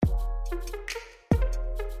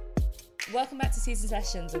Welcome back to Season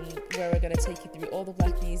Sessions, and where we're going to take you through all the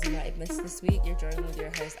black news you might have missed this week. You're joined with your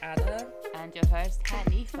host Ada and your host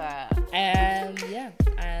Hanifa. And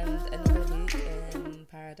another week in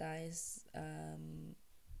paradise.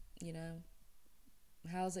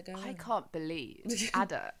 How's it going? I can't believe,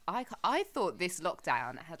 Ada. I thought this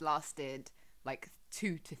lockdown had lasted like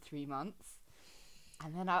 2 to 3 months,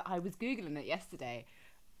 and then I was googling it yesterday.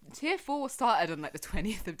 Tier 4 started on like the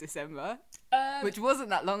 20th of December, which wasn't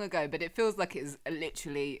that long ago, but it feels like it was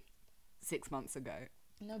literally 6 months ago.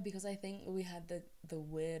 No, because I think we had the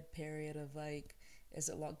weird period of like, is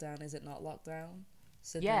it lockdown, is it not lockdown?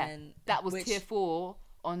 So yeah, then, that was Tier 4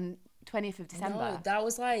 on 20th of December. No,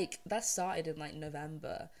 that started in like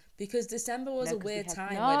November, because December was a weird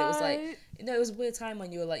time when it was like, it was a weird time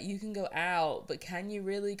when you were like, you can go out, but can you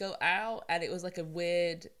really go out? And it was like a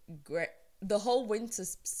weird the whole winter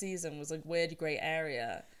season was like weird grey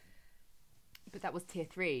area. But that was Tier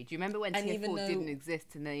 3. Do you remember when Tier 4 didn't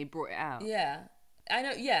exist and then he brought it out? Yeah, I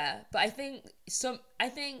know. Yeah, but I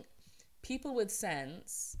think people with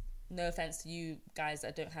sense, no offense to you guys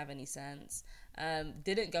that don't have any sense,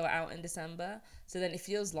 didn't go out in December. So then it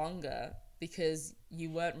feels longer because you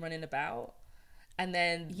weren't running about. And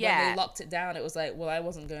then when they locked it down, it was like, well, I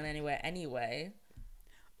wasn't going anywhere anyway.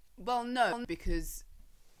 Well, no, because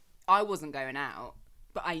I wasn't going out,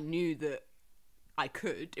 but I knew that I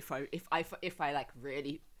could if I like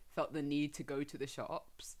really felt the need to go to the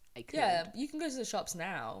shops. I could. Yeah, you can go to the shops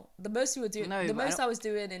now. The most you were doing, I was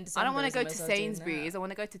doing in December. I don't want to go to Sainsbury's. I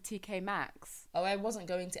want to go to TK Maxx. Oh, I wasn't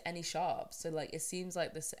going to any shops, so like it seems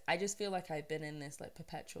like this. I just feel like I've been in this like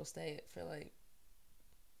perpetual state for like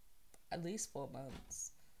at least 4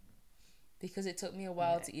 months, because it took me a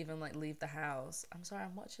while to even like leave the house. I'm sorry,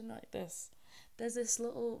 I'm watching like this. There's this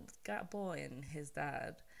little boy and his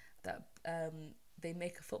dad that they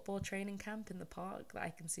make a football training camp in the park that I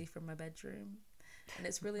can see from my bedroom. And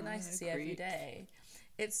it's really nice to see every day.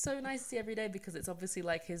 It's so nice to see every day because it's obviously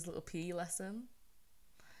like his little PE lesson.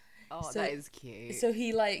 Oh, so, that is cute. So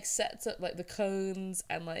he like sets up like the cones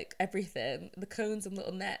and like everything. The cones and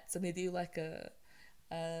little nets, and they do like a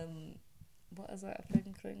what is that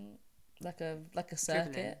thing? Like a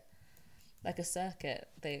circuit. Dribbling. Like a circuit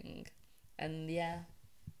thing. And yeah,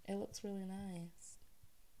 it looks really nice.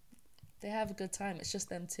 They have a good time. It's just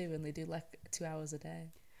them two, and they do like 2 hours a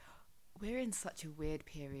day. We're in such a weird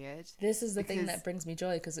period. This is the thing that brings me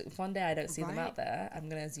joy, because if one day I don't see them out there, I'm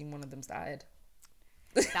going to assume one of them's died.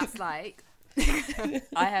 That's like,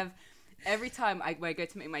 every time I go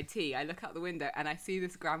to make my tea, I look out the window and I see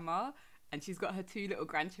this grandma, and she's got her 2 little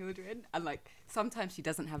grandchildren, and like sometimes she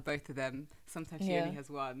doesn't have both of them, sometimes she only has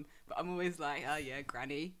one, but I'm always like, oh yeah,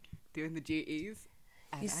 granny doing the duties,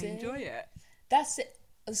 and I enjoy it. That's it.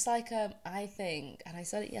 It's like I think, and I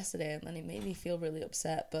said it yesterday, and then it made me feel really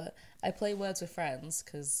upset, but I play Words with Friends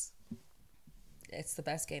because it's the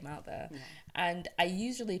best game out there. And I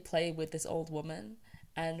usually play with this old woman,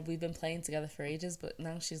 and we've been playing together for ages, but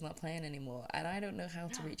now she's not playing anymore, and I don't know how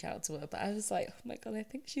to reach out to her. But I was like, oh my god, I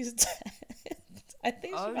think she's dead. I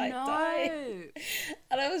think she might die.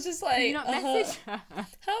 And I was just like, can you not message her? How am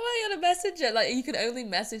I gonna message her? Like, you can only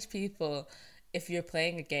message people if you're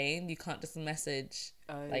playing a game. You can't just message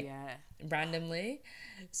randomly.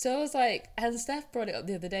 So I was like, and Steph brought it up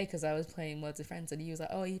the other day because I was playing Words with Friends, and he was like,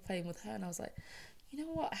 oh, are you playing with her? And I was like, you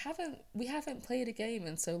know what, we haven't played a game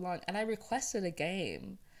in so long, and I requested a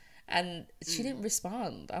game and she didn't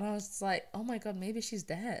respond, and I was just like, oh my god, maybe she's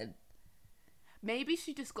dead. Maybe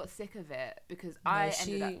she just got sick of it, because I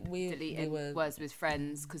ended up deleting Words with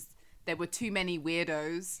Friends because there were too many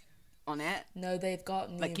weirdos on it. No, they've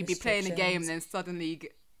got new like you'd be playing a game and then suddenly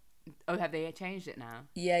have they changed it now?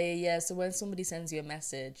 Yeah. So when somebody sends you a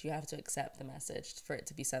message, you have to accept the message for it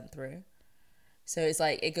to be sent through. So it's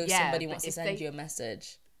like it goes, somebody wants to send you a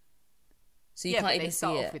message, so you can't even see it.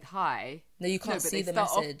 They start off with hi. No, you can't see the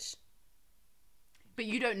message. But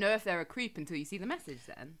you don't know if they're a creep until you see the message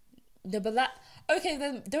then. No, but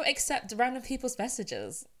then don't accept random people's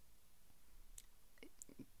messages.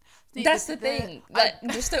 That's the thing. Like,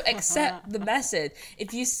 just don't accept the message.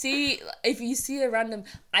 If you see a random,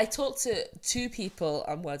 I talked to 2 people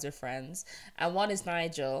on Words with Friends, and one is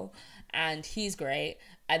Nigel, and he's great.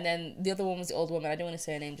 And then the other one was the old woman. I don't want to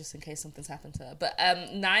say her name just in case something's happened to her. But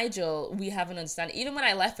Nigel, we have an understanding. Even when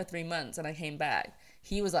I left for 3 months and I came back,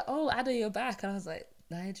 he was like, oh, Ada, you're back. And I was like,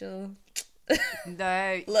 Nigel.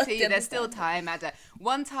 No, see, there's still time, Ada.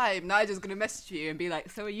 One time, Nigel's going to message you and be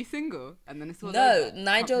like, so are you single? And then it's all over.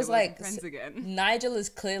 Nigel's like, friends again. Nigel is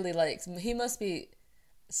clearly like, he must be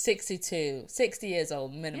 62, 60 years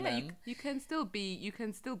old minimum. Yeah, you can still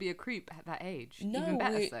be a creep at that age. No, even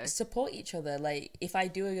better we so. support each other. Like, if I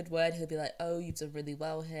do a good word, he'll be like, "Oh, you've done really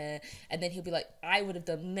well here," and then he'll be like, "I would have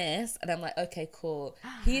done this," and I'm like, "Okay, cool."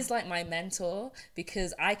 He's like my mentor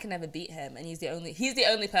because I can never beat him, and he's the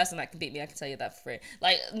only person that can beat me. I can tell you that for free.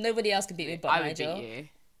 Like, nobody else can beat me but I would Nigel. beat you.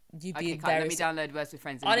 You'd Okay, be let very me download Words with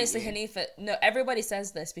Friends. And honestly, beat you. Hanifa. No, everybody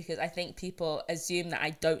says this because I think people assume that I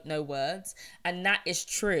don't know words, and that is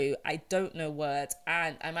true. I don't know words,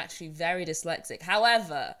 and I'm actually very dyslexic.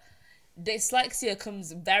 However, dyslexia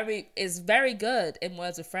is very good in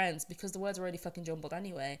Words with Friends because the words are already fucking jumbled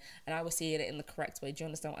anyway, and I was seeing it in the correct way. Do you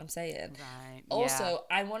understand what I'm saying? Right. Also,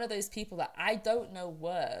 I'm one of those people that I don't know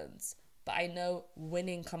words, but I know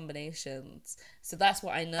winning combinations. So that's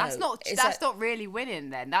what I know. That's not really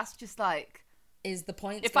winning then. That's just like, is the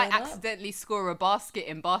points if I going up? accidentally score a basket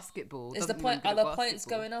in basketball, Is the doesn't mean I'm point good are at the points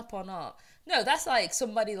basketball. going up or not? No, that's like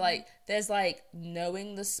somebody like there's like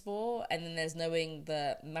knowing the sport and then there's knowing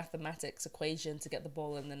the mathematics equation to get the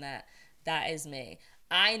ball in the net. That is me.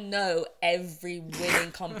 I know every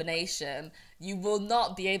winning combination. You will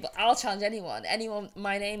not be able. I'll challenge anyone. Anyone.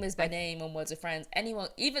 My name is my name on Words with Friends. Anyone.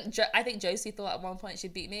 Even I think Josie thought at one point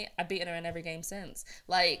she'd beat me. I've beaten her in every game since.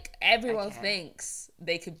 Like, everyone thinks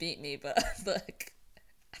they could beat me, but look,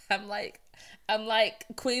 I'm like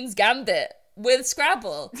Queen's Gambit with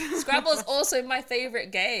Scrabble. Scrabble is also my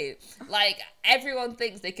favorite game. Like, everyone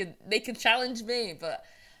thinks they can challenge me, but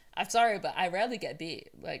I'm sorry, but I rarely get beat.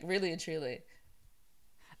 Like, really and truly.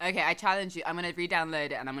 Okay, I challenge you. I'm gonna re-download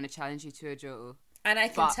it and I'm gonna challenge you to a duel. And I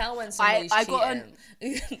can tell when somebody's cheating.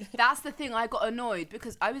 That's the thing. I got annoyed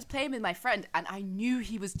because I was playing with my friend and I knew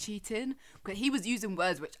he was cheating, but he was using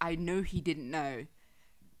words which I know he didn't know,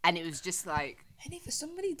 and it was just like. And if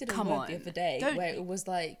somebody did a word the other day where it was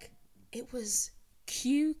like, it was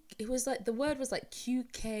the word was like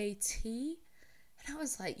QKT, and I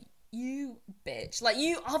was like, you bitch, like,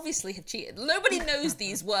 you obviously have cheated. Nobody knows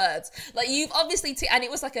these words. Like, you've obviously and it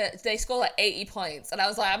was like they scored like 80 points, and I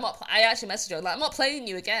was like, I actually messaged her like, I'm not playing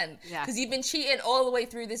you again because you've been cheating all the way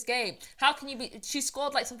through this game. How can you be? She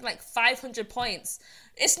scored like something like 500 points.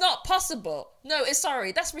 It's not possible. No,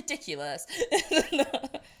 sorry, that's ridiculous.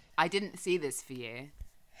 I didn't see this for you.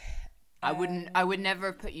 I would never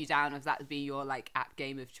have put you down if that would be your like app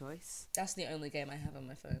game of choice. That's the only game I have on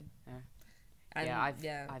my phone. And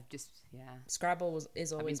I've just Scrabble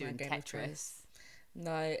is always my game Tetris. of choice.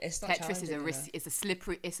 No, it's not. Tetris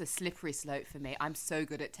is a slippery slope for me. I'm so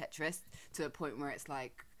good at Tetris to the point where it's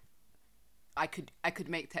like I could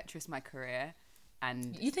make Tetris my career,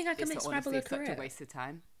 and you think I can make Scrabble a career? Such a waste of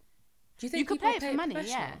time. Do you think you could play it for money?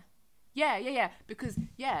 Yeah. Because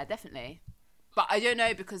definitely. But I don't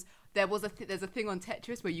know because there's a thing on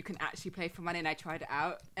Tetris where you can actually play for money, and I tried it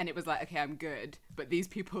out, and it was like, okay, I'm good, but these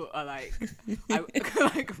people are like,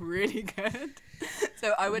 like really good.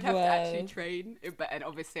 So I would have to actually train, and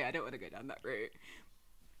obviously I don't want to go down that route.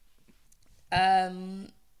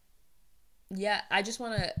 Yeah, I just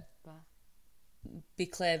want to be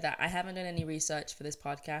clear that I haven't done any research for this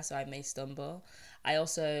podcast, so I may stumble. I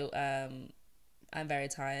also, I'm very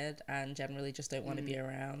tired and generally just don't want to be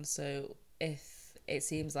around. So if it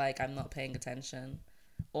seems like I'm not paying attention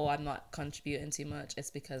or I'm not contributing too much,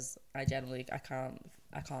 it's because I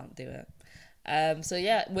can't do it. So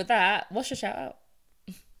yeah, with that, what's your shout out?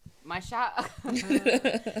 My shout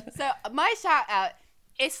So my shout out,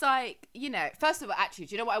 it's like, first of all, actually,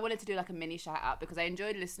 do you know what? I wanted to do like a mini shout out because I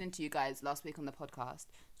enjoyed listening to you guys last week on the podcast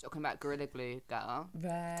talking about Gorilla Glue Girl,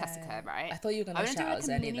 Tessica, right? I thought you were going to shout out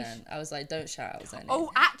Zenny then. I was like, don't shout out Zenny.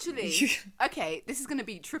 Oh, actually, okay, this is going to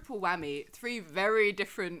be triple whammy. 3 very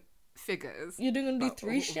different figures. You're going to do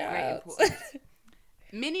 3 shout outs.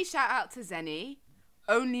 Mini shout out to Zenny,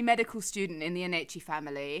 only medical student in the NHE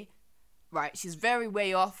family. Right, she's very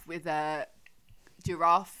way off with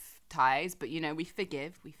giraffe ties, but we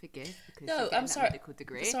forgive because no, I'm sorry. Medical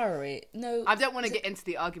degree. Sorry, no. I don't want to get into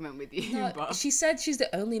the argument with you. No, but she said she's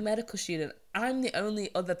the only medical student. I'm the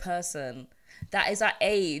only other person that is at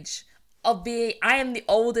age of being. I am the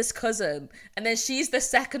oldest cousin, and then she's the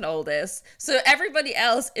second oldest. So everybody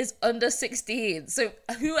else is under 16. So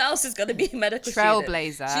who else is going to be a medical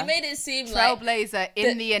Trailblazer. student? She made it seem Trailblazer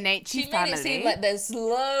in the NHE family. She made it seem like there's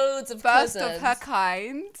loads of first cousins of her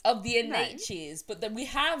kind of the NHEs, but then we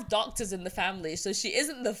have doctors in the family, so she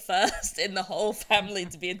isn't the first in the whole family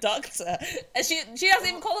to be a doctor, and she hasn't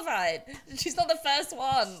even qualified. She's not the first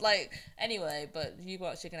one. Like, anyway, but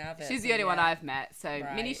she can have it. She's the only one I've met, so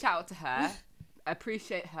mini shout out to her. I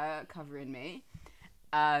appreciate her covering me.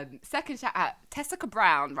 Second shout out, Tessica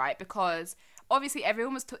Brown, right? Because obviously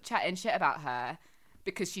everyone was chatting shit about her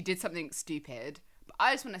because she did something stupid. But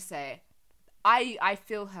I just want to say, I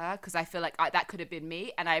feel her, because I feel like that could have been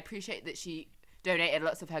me, and I appreciate that she donated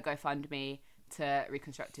lots of her GoFundMe to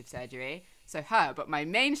reconstructive surgery. So her, but my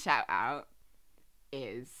main shout out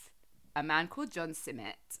is a man called John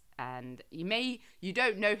Simmet, and you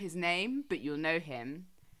don't know his name, but you'll know him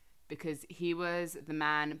because he was the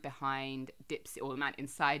man behind Dipsy, or the man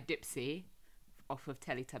inside Dipsy, off of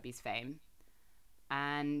Teletubbies fame.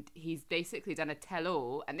 And he's basically done a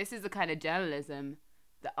tell-all, and this is the kind of journalism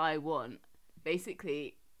that I want.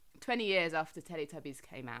 Basically, 20 years after Teletubbies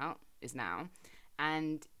came out, is now,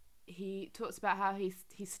 and he talks about how he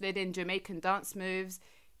slid in Jamaican dance moves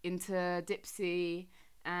into Dipsy,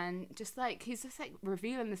 and he's just like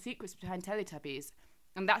revealing the secrets behind Teletubbies,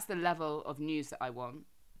 and that's the level of news that I want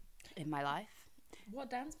in my life. What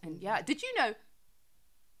dance move? And yeah, did you know?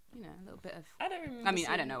 A little bit of. I don't remember. I mean,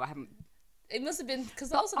 I don't know. I haven't. It must have been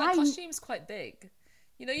because also that costume's quite big.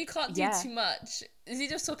 You can't do too much. Is he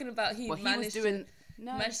just talking about managed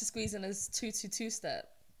to squeeze in his 2-2-2 step,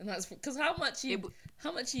 and that's because how much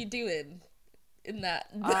are you doing in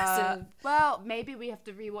that massive? Well, maybe we have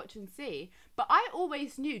to rewatch and see. But I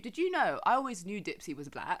always knew. Did you know? I always knew Dipsy was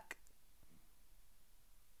black.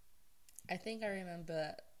 I think I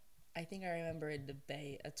remember a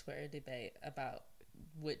Twitter debate about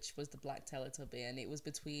which was the black Teletubby, and it was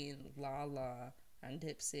between Lala and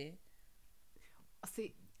Dipsy.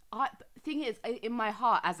 See, thing is, in my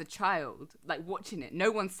heart as a child, like watching it,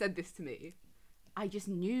 no one said this to me. I just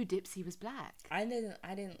knew Dipsy was black. I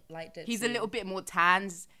didn't like Dipsy. He's a little bit more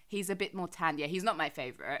tanned. Yeah, he's not my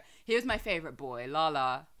favourite. He was my favourite boy.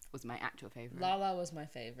 Lala was my actual favourite. Lala was my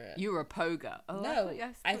favourite. You were a Poe girl. Oh, no,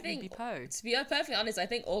 I think you'd be Poe. To be perfectly honest, I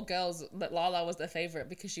think all girls, that Lala was their favourite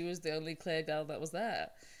because she was the only clear girl that was there.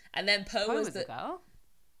 And then Poe was a girl?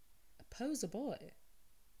 Poe's a boy.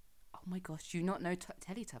 Oh my gosh, do you not know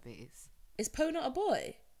Teletubbies? Is Poe not a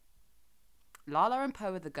boy? Lala and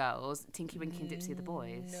Poe are the girls. Tinky Winky and Dipsy are the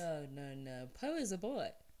boys. No. Poe is a boy.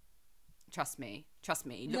 Trust me.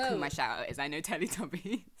 Look who my shout out is. I know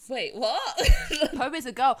Teletubbies. Wait, what? Poe is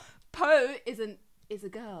a girl. Poe is a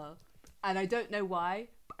girl. And I don't know why,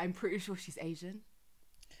 but I'm pretty sure she's Asian.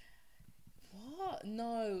 What?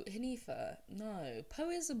 No, Hanifa. No. Poe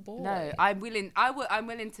is a boy. No, I'm willing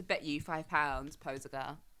to bet you £5 Poe's a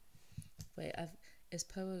girl. Wait, is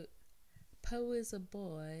Poe is a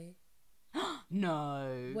boy?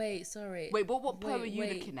 No. Wait, sorry. Wait, what Poe are you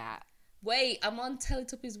looking at? Wait, I'm on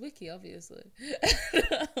Teletubbies Wiki, obviously.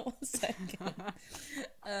 1 second.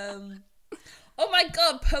 Oh my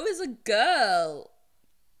god, Poe is a girl.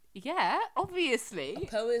 Yeah, obviously.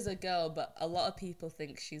 Poe is a girl, but a lot of people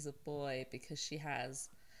think she's a boy because she has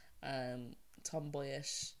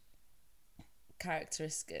tomboyish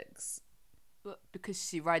characteristics. But because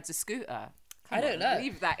she rides a scooter. I don't know.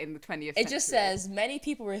 Leave that in the 20th century. It just says many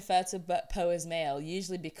people refer to Poe as male,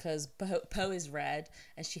 usually because Poe is red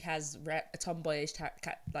and she has tomboyish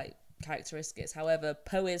characteristics. However,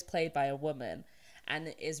 Poe is played by a woman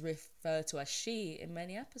and is referred to as she in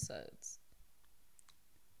many episodes.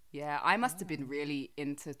 Yeah, I must have been really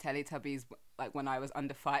into Teletubbies like when I was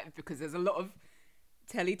under 5 because there's a lot of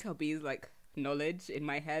Teletubbies like knowledge in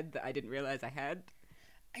my head that I didn't realize I had.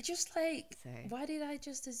 I just why did I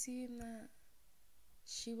just assume that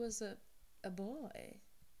she was a boy?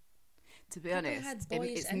 To be honest,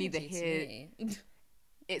 it's neither here.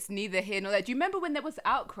 It's neither here nor there. Do you remember when there was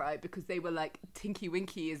outcry because they were like, Tinky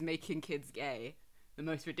Winky is making kids gay? The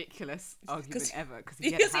most ridiculous argument ever because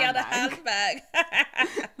he had a handbag.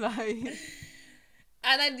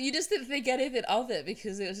 And then you just didn't think anything of it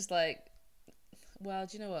because it was just like, well,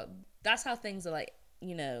 do you know what? That's how things are like,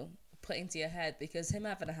 put into your head, because him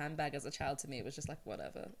having a handbag as a child to me was just like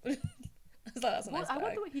whatever. I was like, that's a nice bag. I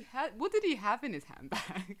wonder what he had. What did he have in his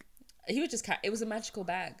handbag? He was just it was a magical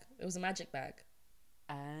bag. It was a magic bag.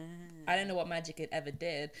 I don't know what magic it ever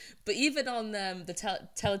did, but even on the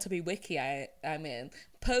Teletubby wiki I'm in,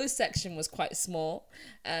 Poe's section was quite small,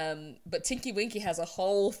 but Tinky Winky has a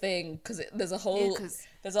whole thing because there's a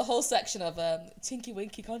whole section of Tinky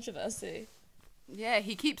Winky controversy. Yeah,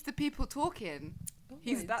 he keeps the people talking.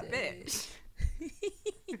 He's that bitch.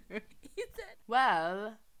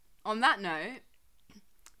 Well, on that note,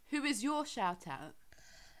 who is your shout out?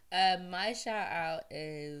 My shout out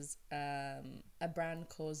is a brand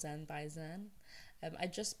called Zen by Zen. I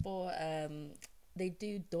just bought they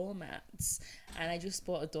do doormats, and I just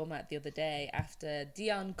bought a doormat the other day after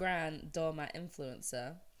Dion Grant, doormat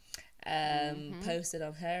influencer, posted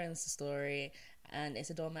on her Insta story. And it's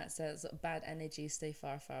a doormat that says, bad energy, stay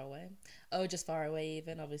far, far away. Oh, just far away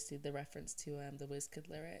even. Obviously, the reference to the WizKid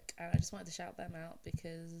lyric. And I just wanted to shout them out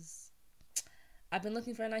because I've been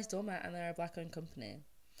looking for a nice doormat, and they're a black-owned company,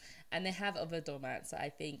 and they have other doormats that I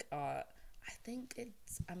think are. I think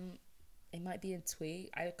it's it might be in tweet,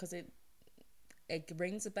 because it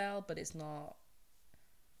rings a bell, but it's not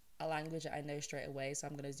a language that I know straight away, so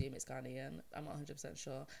I'm going to assume it's Ghanaian. I'm not 100%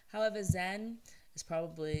 sure. However, Zen is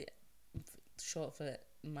probably short for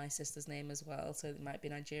my sister's name as well, so it might be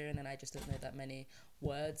Nigerian, and I just don't know that many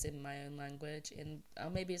words in my own language. Or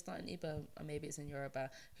maybe it's not in Igbo, or maybe it's in Yoruba.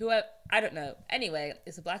 I don't know. Anyway,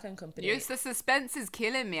 it's a black-owned company. Yes, the suspense is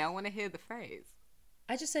killing me. I want to hear the phrase.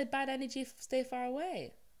 I just said bad energy, stay far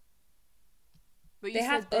away. But they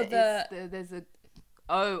have other. There's a.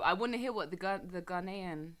 Oh, I want to hear what the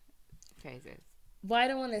Ghanaian phrase is. Well, I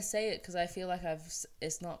don't want to say it because I feel like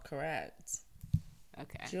it's not correct.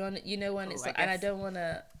 Okay. Do you want? You know when it's like, and I don't want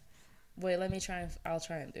to. Wait, let me try. I'll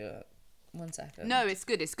try and do it. 1 second. No, it's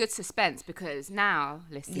good. It's good suspense because now,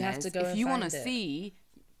 listeners, you have to go if you want to see,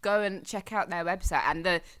 go and check out their website. And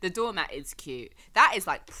the doormat is cute. That is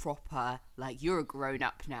like proper. Like you're a grown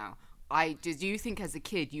up now. Did you think as a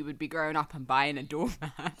kid you would be growing up and buying a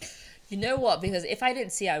doormat? You know what? Because if I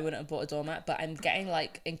didn't see it, I wouldn't have bought a doormat, but I'm getting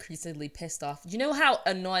like increasingly pissed off. Do you know how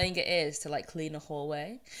annoying it is to like clean a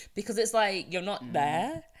hallway? Because it's like, you're not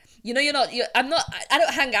there. You know, I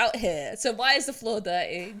don't hang out here. So why is the floor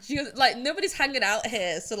dirty? Like nobody's hanging out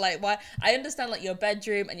here. So like why? I understand like your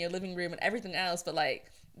bedroom and your living room and everything else, but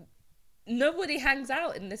like nobody hangs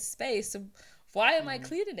out in this space. So why am I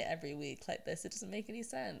cleaning it every week like this? It doesn't make any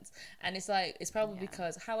sense. And it's like, it's probably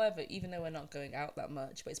because, however, even though we're not going out that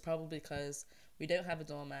much, but it's probably because we don't have a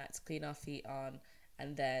doormat to clean our feet on.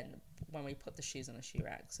 And then when we put the shoes on a shoe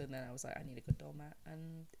rack, so then I was like, I need a good doormat.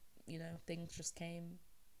 And, you know, things just came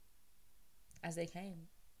as they came,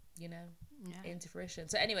 you know, into fruition.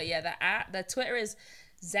 So anyway, the Twitter is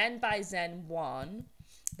Zen by Zen 1.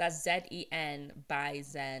 That's Zen by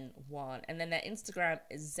Zen 1. And then their Instagram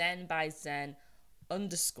is Zen by Zen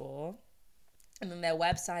 _. And then their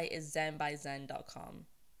website is zenbyzen.com.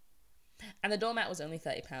 And the doormat was only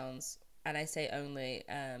 £30. And I say only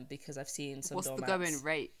because I've seen some doormats. What's the going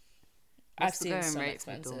rate? I've seen some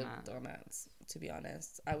expensive doormats, to be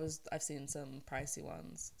honest. I've seen some pricey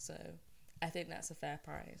ones. So I think that's a fair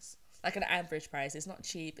price. Like an average price. It's not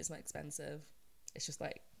cheap. It's not expensive. It's just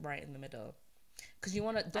like right in the middle. Because you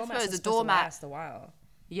want a doormat to last a while.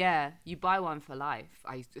 Yeah, you buy one for life,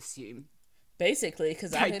 I assume. Basically,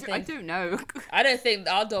 because I don't know. I don't think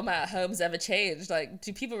our doormat at home's ever changed. Like,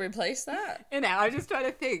 do people replace that? You know, I'm just trying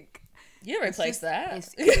to think. You replace that.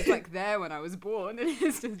 It was like there when I was born, and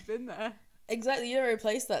it's just been there. Exactly, you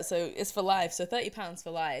replace that, so it's for life. So £30 for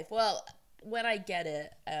life. Well, when I get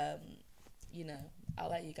it, you know, I'll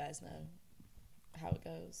let you guys know how it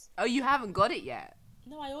goes. Oh, you haven't got it yet?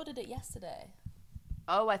 No, I ordered it yesterday.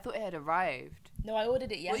 Oh, I thought it had arrived. No, I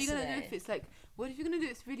ordered it yesterday. What are you going to do if it's like, what if you're going to do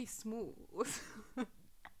it's really small?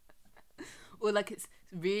 Or like it's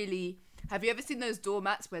really... Have you ever seen those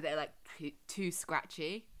doormats where they're like too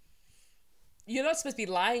scratchy? You're not supposed to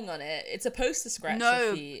be lying on it. It's supposed to scratch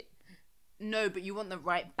your feet. No, but you want the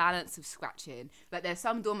right balance of scratching. Like there's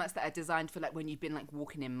some doormats that are designed for like when you've been like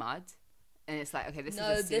walking in mud. And it's like, okay, this is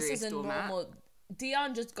a serious doormat. Normal...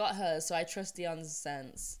 Dion just got hers, so I trust Dion's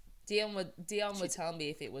sense. Dion would tell me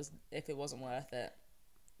if it wasn't worth it.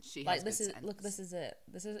 She like has this is it.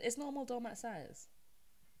 It's normal doormat size.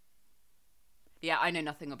 Yeah, I know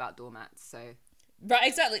nothing about doormats, so right,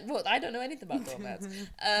 exactly. Well, I don't know anything about doormats.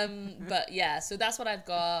 But yeah, so that's what I've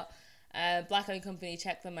got. Black owned company,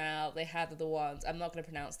 check them out. They have the ones. I'm not going to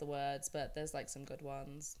pronounce the words, but there's like some good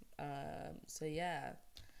ones. So yeah,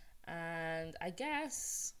 and I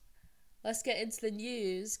guess let's get into the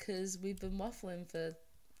news because we've been waffling for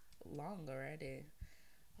long already.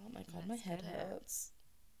 Oh my god, my head hurts.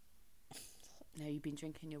 No, you've been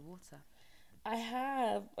drinking your water. I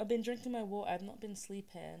have. I've been drinking my water. I've not been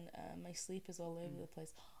sleeping. My sleep is all over the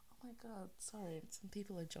place. Oh my god, sorry. Some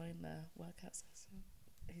people are joining the workout session.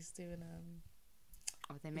 He's doing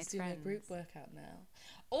a group workout now.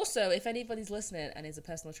 Also, if anybody's listening and is a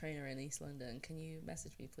personal trainer in East London, can you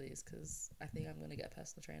message me please? Because I think I'm going to get a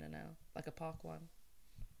personal trainer now, like a park one.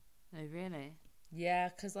 Oh really? Yeah,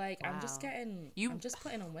 because like I'm just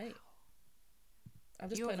putting on weight. I'm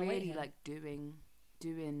just putting on weight. You're really like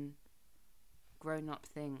doing grown-up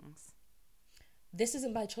things. This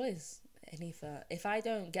isn't by choice, Anifa. If I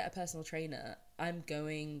don't get a personal trainer, I'm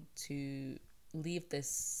going to leave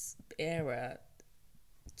this era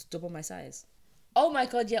to double my size. Oh my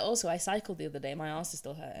god, yeah, also I cycled the other day. My arse is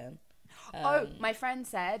still hurting. My friend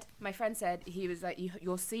said he was like,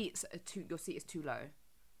 your seat is too low.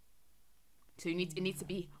 So it needs to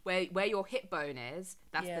be where your hip bone is.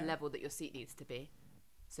 That's the level that your seat needs to be.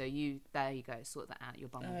 So there you go, sort that out. Your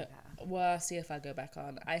bum will be better. Well, I'll see if I go back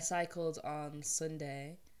on. I cycled on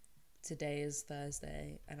Sunday. Today is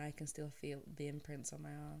Thursday, and I can still feel the imprints on my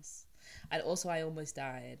ass. And also, I almost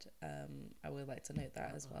died. I would like to note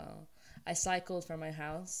that as well. I cycled from my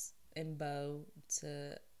house in Bow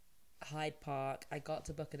to Hyde Park. I got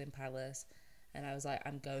to Buckingham Palace, and I was like,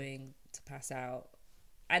 I'm going to pass out.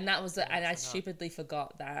 And that was and I stupidly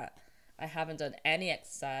forgot that I haven't done any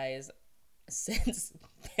exercise since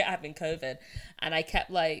having COVID. And I kept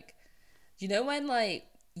like, you know when like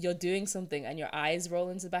you're doing something and your eyes roll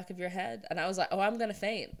into the back of your head? And I was like, oh, I'm going to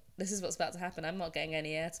faint. This is what's about to happen. I'm not getting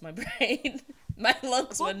any air to my brain. My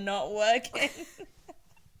lungs were not working.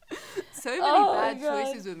 So many bad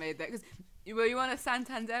choices were made there. Because you on a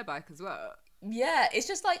Santander bike as well? Yeah, it's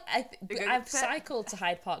just like, I've cycled to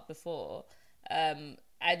Hyde Park before.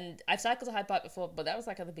 And I've cycled to Hyde Park before, but that was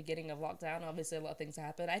like at the beginning of lockdown. Obviously, a lot of things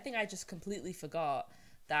happened. I think I just completely forgot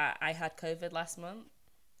that I had COVID last month.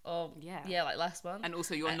 Like last month. And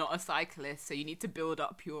also, you're not a cyclist, so you need to build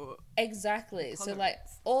up your exactly. So like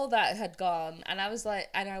all that had gone, and I was like,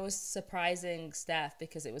 and I was surprising Steph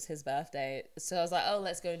because it was his birthday. So I was like, oh,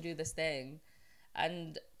 let's go and do this thing,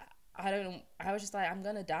 and I was just like, I'm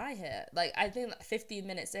gonna die here. Like I think 15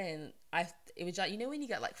 minutes in, it was like, you know when you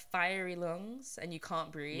get like fiery lungs and you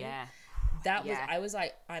can't breathe. Yeah. I was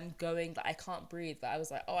like, I'm going, I can't breathe, but I was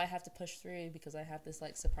like, oh, I have to push through because I have this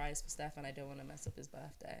like surprise for Steph and I don't want to mess up his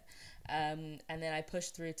birthday. And then I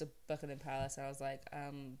pushed through to Buckingham Palace and I was like,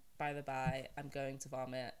 by the by, I'm going to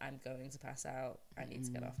vomit, I'm going to pass out, I need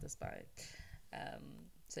to get off this bike.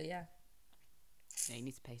 So yeah, you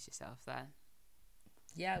need to pace yourself there.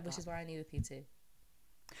 Yeah, which is why I need a PT.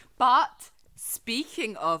 But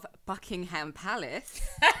speaking of Buckingham Palace,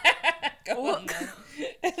 Go on,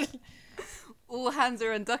 all hands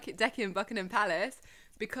are on deck in Buckingham Palace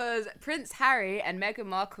because Prince Harry and Meghan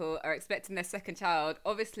Markle are expecting their second child.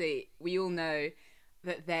 Obviously, we all know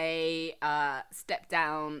that they stepped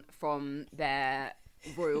down from their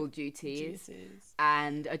royal duties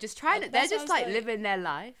and are just trying to. They're just like living their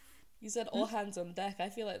life. You said all hands on deck. I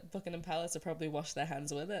feel like Buckingham Palace have probably washed their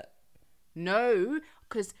hands with it. No,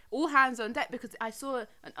 because all hands on deck. Because I saw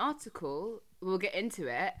an article. We'll get into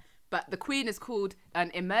it. But the Queen has called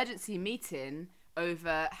an emergency meeting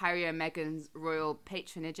over Harry and Meghan's royal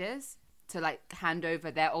patronages to like hand over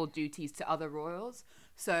their old duties to other royals.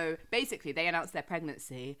 So basically, they announced their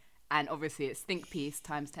pregnancy, and obviously it's think piece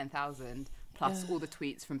times 10,000 plus all the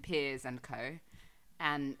tweets from Piers and co,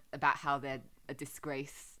 and about how they're a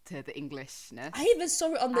disgrace to the Englishness. I even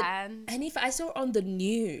saw it on I saw it on the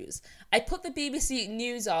news. I put the BBC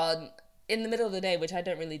News on in the middle of the day, which I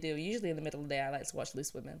don't really do. Usually in the middle of the day, I like to watch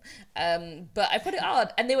Loose Women. But I put it on,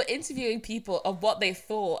 and they were interviewing people of what they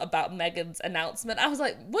thought about Meghan's announcement. I was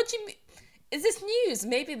like, what do you mean? Is this news?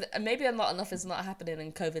 Maybe a lot enough is not happening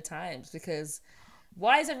in COVID times, because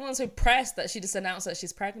why is everyone so pressed that she just announced that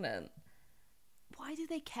she's pregnant? Why do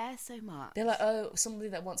they care so much? They're like, oh, somebody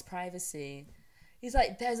that wants privacy. He's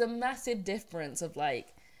like, there's a massive difference of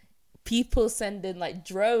like people sending like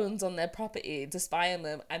drones on their property to spy on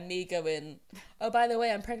them and me going, oh, by the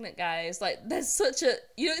way, I'm pregnant, guys. Like there's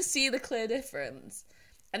you don't see the clear difference.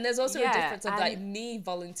 And there's also a difference of like me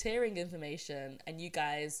volunteering information and you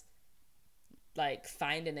guys like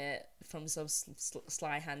finding it from some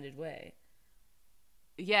sly-handed way.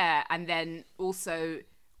 Yeah, and then also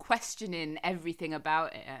questioning everything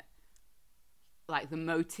about it, like the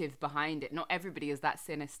motive behind it. Not everybody is that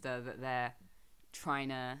sinister that they're trying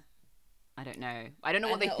to, I don't know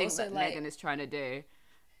what they think that like, Meghan is trying to do.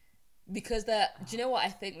 Because do you know what I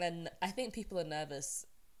think then? I think people are nervous,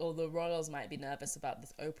 or the royals might be nervous about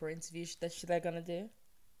this Oprah interview that they're going to do.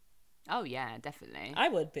 Oh yeah, definitely. I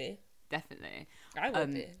would be. Definitely. I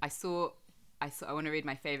would be. I want to read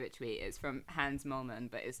my favourite tweet. It's from Hans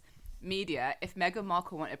Mollman, but it's media. If Meghan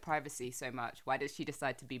Markle wanted privacy so much, why did she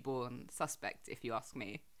decide to be born suspect, if you ask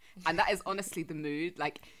me? And that is honestly the mood.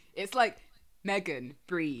 Like, it's like, Meghan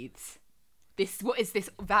breathes. What is this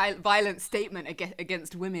violent statement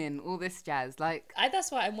against women? All this jazz. Like,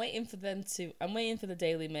 that's why I'm waiting for the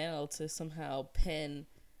Daily Mail to somehow pin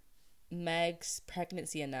Meg's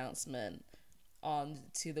pregnancy announcement on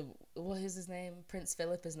to what is his name? Prince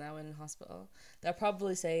Philip is now in hospital. They're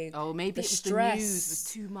probably saying, oh, maybe the news was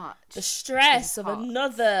too much. The stress of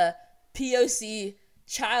another POC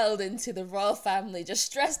child into the royal family just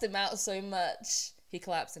stressed him out so much. He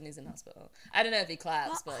collapsed and he's in hospital. I don't know if he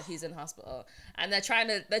collapsed, but he's in hospital. And they're trying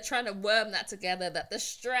to worm that together, that the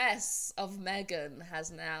stress of Meghan has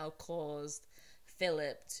now caused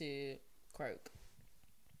Philip to croak.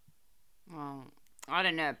 Well, I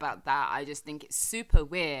don't know about that. I just think it's super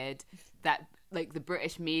weird that like the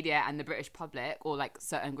British media and the British public, or like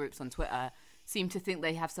certain groups on Twitter, seem to think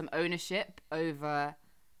they have some ownership over,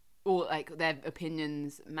 or like their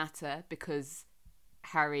opinions matter because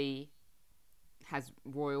Harry has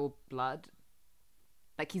royal blood.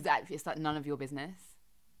 Like it's like none of your business.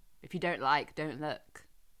 If you don't like, don't look.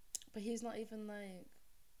 But he's not even like,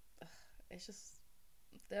 it's just,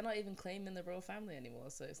 they're not even claiming the royal family anymore.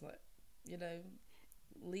 So it's like, you know,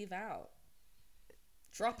 leave out.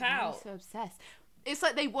 Drop out. I'm so obsessed. It's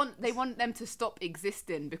like they want them to stop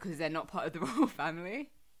existing because they're not part of the royal family.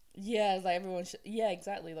 Yeah, like everyone should. Yeah,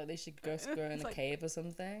 exactly. Like they should go in a cave or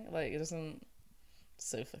something. Like it doesn't.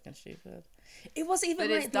 So fucking stupid. It wasn't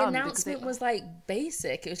even like the announcement was like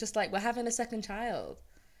basic. It was just like we're having a second child.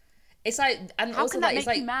 It's like, and how also can that like make it's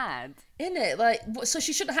like you mad? In it, like, so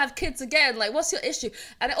she shouldn't have kids again. Like, what's your issue?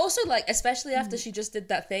 And also, like, especially after she just did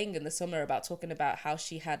that thing in the summer about talking about how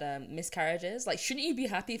she had miscarriages. Like, shouldn't you be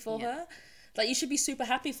happy for her? Like, you should be super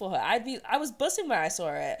happy for her. I was buzzing when I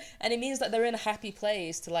saw it, and it means that they're in a happy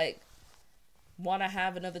place to like want to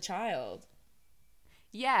have another child.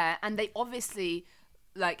 Yeah, and they obviously,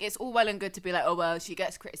 like, it's all well and good to be like, oh well, she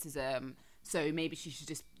gets criticism, so maybe she should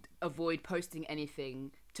just avoid posting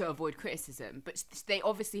anything to avoid criticism. But they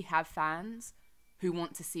obviously have fans who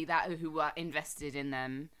want to see that, who are invested in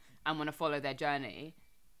them and want to follow their journey.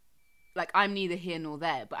 Like, I'm neither here nor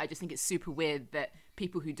there, but I just think it's super weird that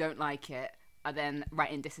people who don't like it are then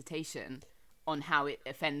writing dissertation on how it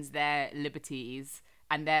offends their liberties,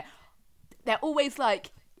 and they're always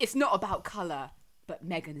like, it's not about colour, but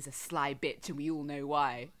Meghan is a sly bitch and we all know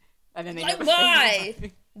why. And then they like, why?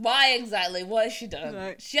 Why exactly? What has she done?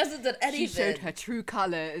 Like, she hasn't done anything. She showed her true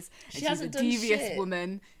colours. She hasn't done devious shit.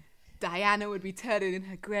 Woman. Diana would be turning in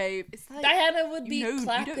her grave. It's like, Diana would be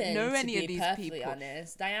clapping. You don't know any to of be these perfectly people.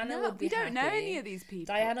 Honest. Diana would be we don't happy. know any of these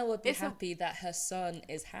people. Diana would be happy that her son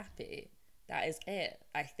is happy. That is it.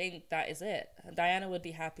 I think that is it. Diana would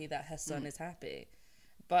be happy that her son is happy.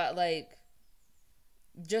 But like,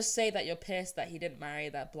 just say that you're pissed that he didn't marry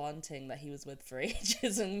that blonde thing that he was with for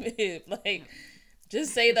ages and move. Like,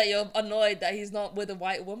 just say that you're annoyed that he's not with a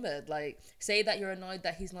white woman. Like, say that you're annoyed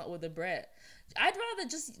that he's not with a Brit. I'd rather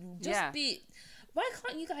just be. Why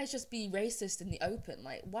can't you guys just be racist in the open?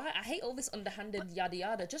 Like, why? I hate all this underhanded yada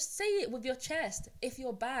yada. Just say it with your chest if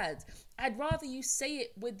you're bad. I'd rather you say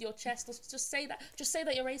it with your chest. Just say that. Just say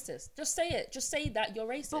that you're racist. Just say it. Just say that you're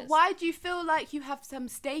racist. But why do you feel like you have some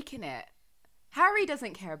stake in it? Harry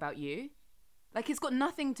doesn't care about you. Like, it's got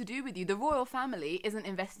nothing to do with you. The royal family isn't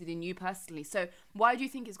invested in you personally. So why do you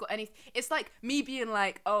think it's got any... It's like me being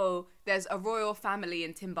like, oh, there's a royal family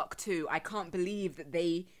in Timbuktu. I can't believe that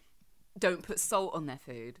they don't put salt on their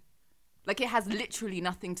food. Like, it has literally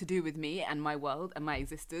nothing to do with me and my world and my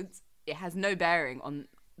existence. It has no bearing on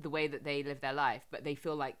the way that they live their life, but they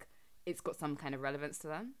feel like it's got some kind of relevance to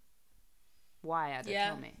them. Why, Ada?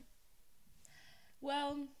 Tell me.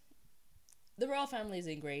 Well... The royal family is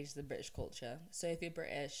ingrained in the British culture. So if you're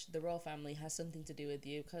British, the royal family has something to do with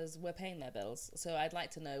you because we're paying their bills. So I'd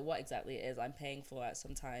like to know what exactly it is I'm paying for at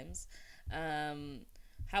sometimes.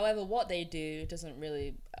 However, what they do doesn't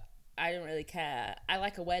really... I don't really care. I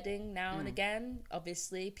like a wedding now and again.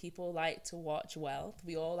 Obviously, people like to watch well.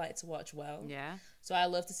 We all like to watch well. Yeah. So I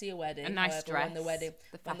love to see a wedding. A nice dress. When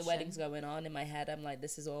the wedding's going on in my head, I'm like,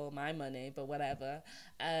 this is all my money, but whatever.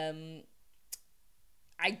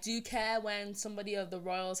 I do care when somebody of the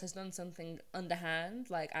royals has done something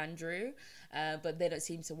underhand, like Andrew, but they don't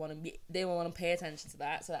seem to want to they don't want to pay attention to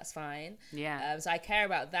that, so that's fine. Yeah. So I care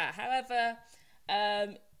about that. However,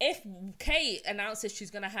 if Kate announces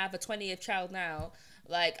she's gonna have a 20th child now,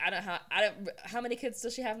 like how many kids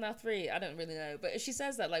does she have now? 3. I don't really know. But if she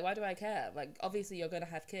says that, like, why do I care? Like, obviously you're gonna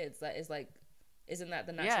have kids. That is like, isn't that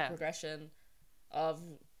the natural progression of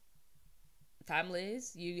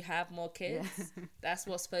families? You have more kids. That's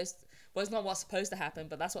what's it's not what's supposed to happen,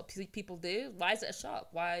 but that's what people do. Why is it a shock?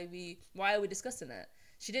 Why are we discussing it?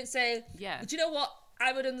 She didn't say, but you know what,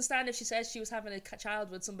 I would understand if she said she was having a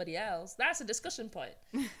child with somebody else. That's a discussion point.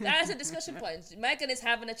 Meghan is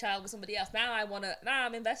having a child with somebody else. Now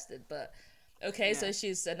I'm invested. But okay, so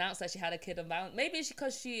she's announced that she had a kid on Valentine's. Maybe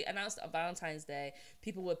because she announced it on Valentine's Day,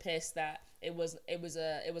 people were pissed that it was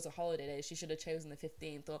a holiday day. She should have chosen the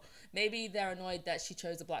 15th. Or maybe they're annoyed that she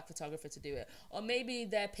chose a black photographer to do it. Or maybe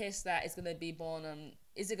they're pissed that it's gonna be born on.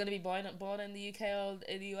 Is it gonna be born in the UK or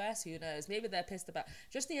in the US? Who knows? Maybe they're pissed about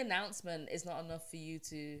just the announcement is not enough for you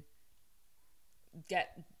to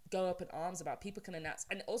get go up in arms about. People can announce,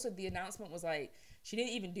 and also the announcement was like, she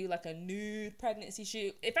didn't even do like a nude pregnancy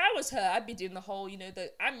shoot. If I was her, I'd be doing the whole,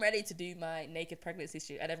 I'm ready to do my naked pregnancy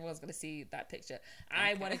shoot, and everyone's gonna see that picture.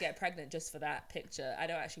 I want to get pregnant just for that picture. I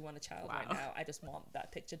don't actually want a child right now. I just want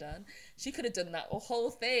that picture done. She could have done that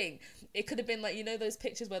whole thing. It could have been like, those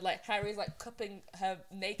pictures where like Harry's like cupping her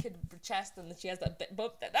naked chest and she has that bit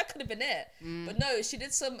bump. That could have been it. But no,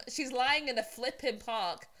 she's lying in a flipping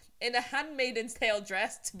park in a Handmaiden's Tale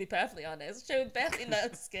dress, to be perfectly honest, showing barely no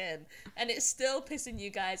skin, and it's still pissing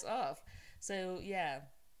you guys off. So yeah,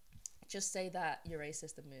 just say that you're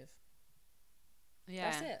racist and move.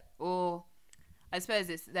 Yeah, that's it. Or I suppose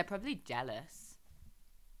they're probably jealous.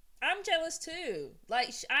 I'm jealous too.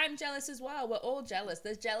 Like I'm jealous as well. We're all jealous.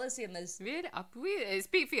 There's jealousy and there's really.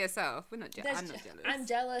 Speak for yourself. We're not jealous. I'm not jealous. I'm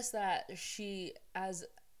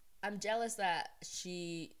jealous that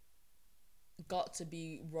she got to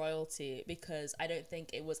be royalty, because I don't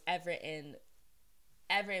think it was ever in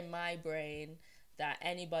my brain that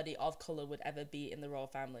anybody of color would ever be in the royal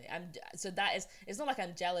family. It's not like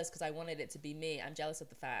I'm jealous because I wanted it to be me. I'm jealous of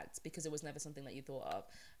the fact, because it was never something that you thought of.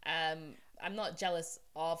 I'm not jealous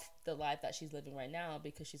of the life that she's living right now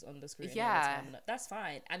because she's under scrutiny all the time. That's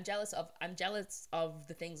fine. I'm jealous of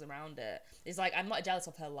the things around it. It's like, I'm not jealous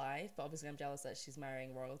of her life, but obviously I'm jealous that she's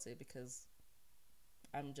marrying royalty, because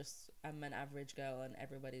I'm an average girl and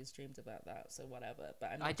everybody's dreamed about that, so whatever. But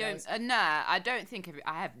I don't think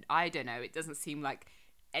I don't know, it doesn't seem like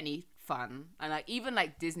any fun. And like even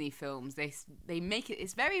like Disney films, they make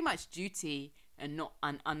it's very much duty and not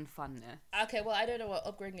an unfunness. Okay, well, I don't know what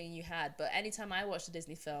upbringing you had, but anytime I watched a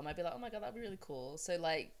Disney film, I'd be like, oh my god, that'd be really cool. So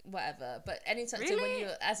like whatever. But anytime, really? So when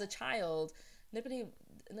you're as a child, nobody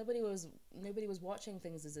was watching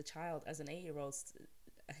things as a child, as an 8-year-old.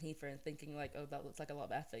 Heifer, and thinking like, oh, that looks like a lot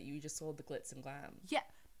of effort. You just saw the glitz and glam. Yeah,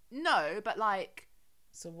 no, but like,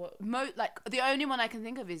 so what? Like the only one I can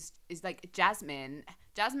think of is like Jasmine.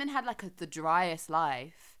 Jasmine had like the driest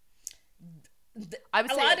life. I would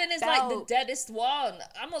Aladdin say is like the deadest one.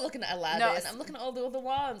 I'm not looking at Aladdin. No, I'm looking at all the other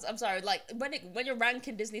ones. I'm sorry. Like when you're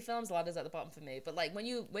ranking Disney films, Aladdin's at the bottom for me. But like when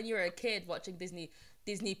you're a kid watching Disney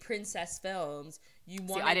princess films, you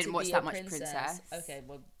want I didn't to watch be that a much princess. Okay,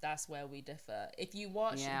 well that's where we differ. If you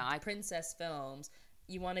watch princess films,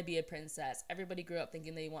 you want to be a princess. Everybody grew up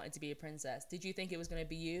thinking they wanted to be a princess. Did you think it was going to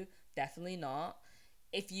be you? Definitely not.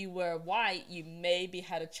 If you were white, you maybe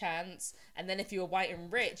had a chance, and then if you were white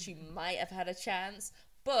and rich, you might have had a chance.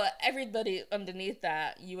 But everybody underneath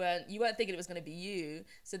that, you weren't thinking it was going to be you.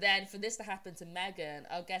 So then for this to happen to Meghan,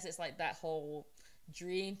 I guess it's like that whole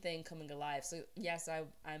dream thing coming alive. So yes,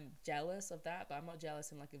 I'm jealous of that, but I'm not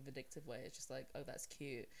jealous in like a vindictive way. It's just like, oh, that's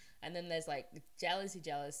cute. And then there's like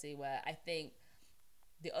jealousy where I think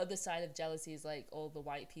the other side of jealousy is like all the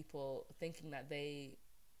white people thinking that they,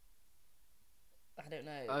 I don't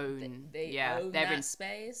know, they own that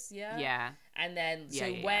space. And then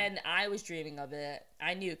when I was dreaming of it,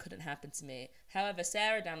 I knew it couldn't happen to me. However,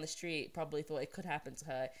 Sarah down the street probably thought it could happen to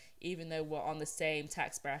her, even though we're on the same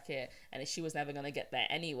tax bracket and she was never going to get there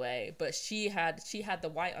anyway. But she had the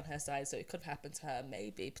white on her side, so it could happen to her,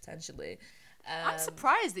 maybe, potentially. I'm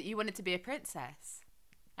surprised that you wanted to be a princess.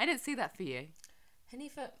 I didn't see that for you.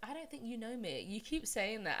 Hanifa, I don't think you know me. You keep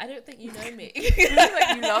saying that. I don't think you know me.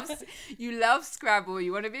 Like you love Scrabble.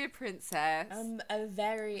 You want to be a princess. I'm a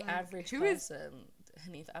very average person.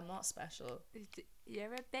 Hanifa, I'm not special.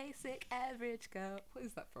 You're a basic average girl. What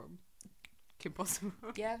is that from? Kim Possible.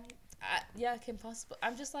 Yeah, Kim Possible.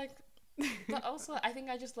 I'm just like, but also I think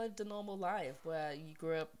I just lived a normal life where you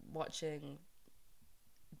grew up watching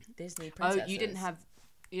Disney princesses. Oh, you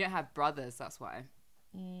don't have brothers. That's why.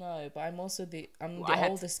 No, but I'm also the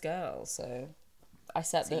oldest girl, so I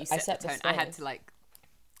set the tone.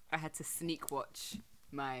 I had to sneak watch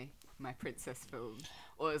my princess film,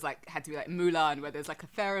 or it was like had to be like Mulan, where there's like a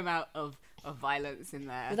fair amount of violence in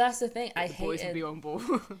there. But that's the thing. The boys would be on board.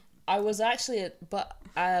 I was actually,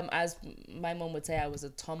 as my mum would say, I was a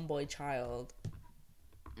tomboy child.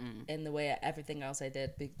 In the way everything else I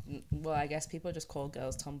did. Well, I guess people just call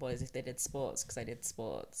girls tomboys if they did sports, because I did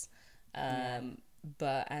sports.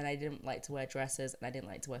 But I didn't like to wear dresses and I didn't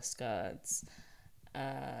like to wear skirts.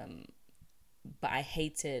 But I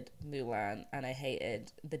hated Mulan and I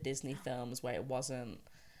hated the Disney films where it wasn't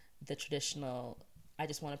the traditional, I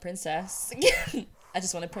just want a princess. I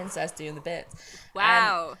just want a princess doing the bits.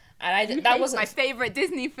 Wow. And that wasn't my favorite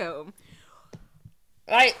Disney film.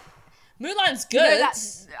 Like, Mulan's good.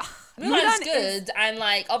 Mulan's good. And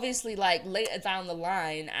like, obviously, like later down the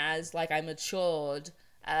line, as like I matured,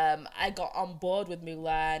 I got on board with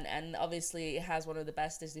Mulan, and obviously it has one of the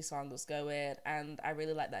best Disney songs going, and I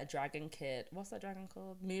really like that dragon kid. What's that dragon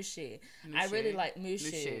called? Mushu. I really like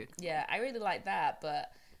Mushu. Yeah, I really like that.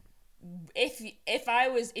 But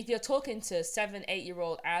if you're talking to 7-8 year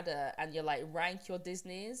old Ada and you're like, rank your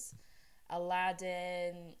Disneys,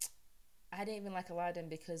 Aladdin. I didn't even like Aladdin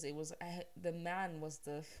because it was the man was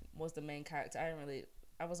the main character.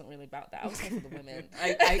 I wasn't really about that. I was here for the women.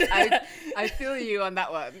 I feel you on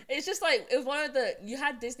that one. It's just like, it was one of the, you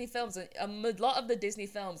had Disney films, and a lot of the Disney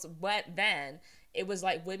films went then, it was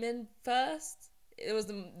like women first. It was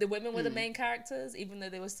the women were the main characters, even though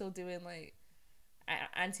they were still doing like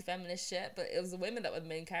anti-feminist shit, but it was the women that were the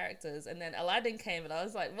main characters. And then Aladdin came, and I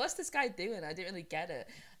was like, what's this guy doing? I didn't really get it.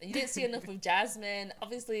 And you didn't see enough of Jasmine.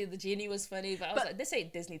 Obviously the genie was funny, but I was like, this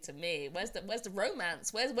ain't Disney to me. Where's the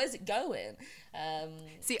romance? Where's it going?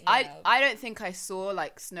 I don't think I saw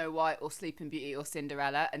like Snow White or Sleeping Beauty or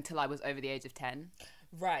Cinderella until I was over the age of 10.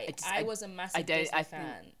 Right. I was a massive Disney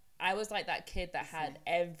fan. I was like that kid that had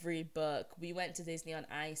every book. We went to Disney on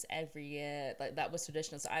Ice every year. Like, that was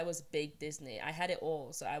traditional. So I was big Disney. I had it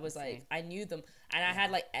all. So I was like, I knew them. And I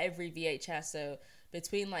had like every VHS. So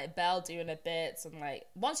between like Belle doing her bits, and like,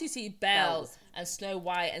 once you see Belle and Snow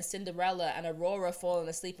White and Cinderella and Aurora falling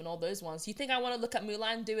asleep and all those ones, you think I want to look at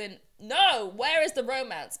Mulan doing, no, where is the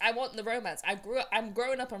romance? I want the romance. I'm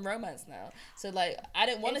growing up on romance now. So like, I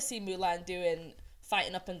didn't want to see Mulan doing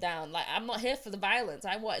fighting up and down. Like, I'm not here for the violence.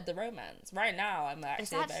 I wanted the romance. Right now, I'm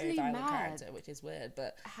actually a very violent character, which is weird,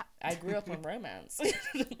 but I grew up on romance.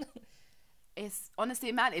 It's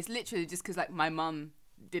honestly mad. It's literally just because like my mum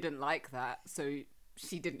didn't like that, so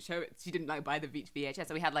she didn't show it. She didn't like buy the VHS.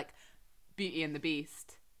 So we had like Beauty and the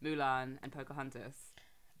Beast, Mulan, and Pocahontas.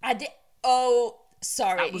 I did. Oh,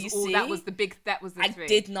 sorry. That was the three. I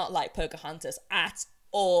did not like Pocahontas at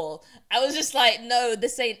all. I was just like, no,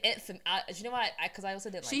 this ain't it for me. Do you know why? Because I also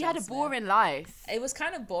didn't like She John had a Smith. boring life. It was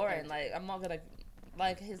kind of boring. Like, I'm not gonna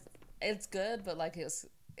like it's good, but like, it's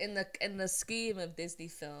in the scheme of Disney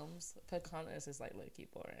films, Pocahontas is like low-key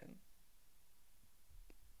boring.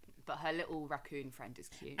 But her little raccoon friend is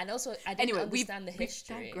cute. And also, I didn't understand the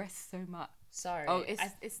history. We digress so much. Sorry. Oh,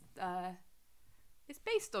 it's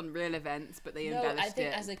based on real events, but they embellished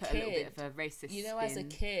it. As a put kid, a little bit of a racist spin. as a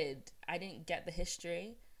kid, I didn't get the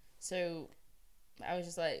history, so I was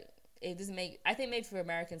just like, it doesn't make. I think maybe for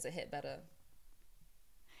Americans it hit better.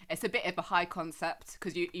 It's a bit of a high concept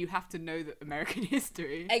because you have to know the American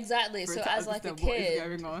history. Exactly. So as like a kid, what is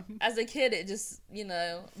going on. As a kid, it just,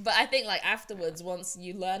 But I think like afterwards, once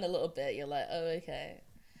you learn a little bit, you're like, oh, okay.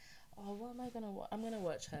 Oh, what am I gonna watch? I'm gonna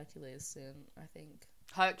watch Hercules soon, I think.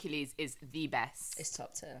 Hercules is the best. It's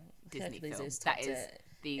top tier. Disney Hercules film. is top tier.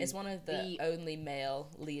 It's one of the only male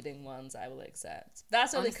leading ones I will accept.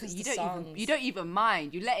 That's only because the songs. You don't even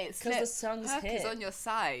mind. You let it slip. Because the songs Herc hit. is on your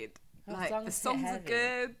side. Like, the songs are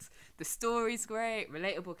good. The story's great.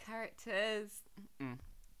 Relatable characters.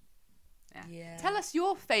 Yeah. Tell us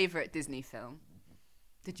your favourite Disney film.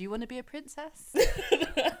 Did you want to be a princess?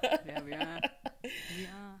 Yeah, we are.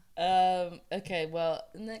 Okay, well,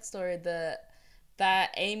 next story, that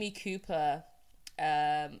Amy Cooper,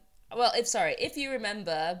 if you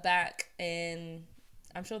remember back in,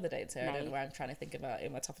 I'm sure the date's here, I don't know where I'm trying to think about it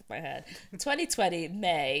in my top of my head, 2020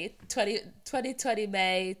 May,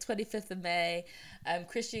 25th of May,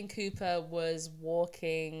 Christian Cooper was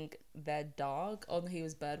walking their dog, he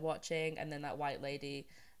was bird watching, and then that white lady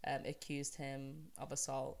accused him of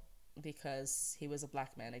assault because he was a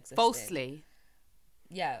black man existing. Falsely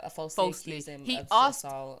accused him of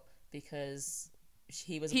assault because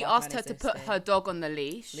he was a black man asked her to put her dog on the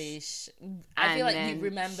leash. I feel like you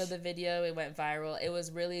remember the video. It went viral. It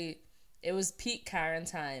was peak Karen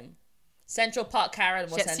time. Central Park Karen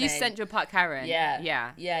was her name. She's Central Park Karen.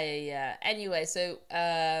 Yeah. Anyway, so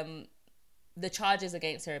the charges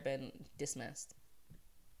against her have been dismissed.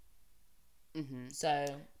 Mm-hmm. So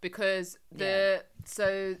because the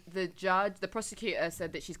prosecutor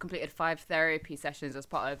said that she's completed 5 therapy sessions as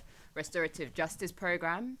part of restorative justice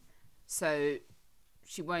program, so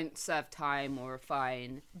she won't serve time or a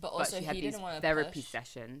fine. But also, she had these therapy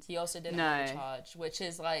sessions. He also didn't want to charge, which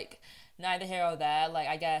is like neither here or there. Like,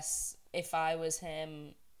 I guess if I was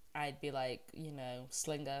him, I'd be like,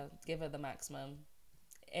 slinger, give her the maximum.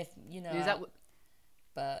 If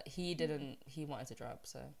but he didn't. He wanted to drop,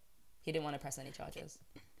 so. He didn't want to press any charges.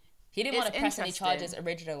 He didn't want to press any charges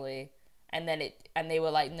originally, and they were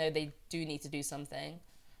like, no, they do need to do something.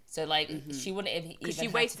 So like, she wouldn't even have to do this. She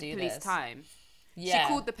wasted police time. Yeah. She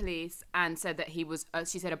called the police and said that he was.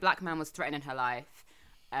 She said a black man was threatening her life.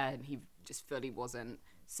 He just fully wasn't.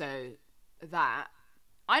 So that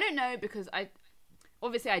I don't know, because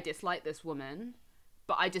obviously I dislike this woman,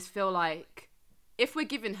 but I just feel like if we're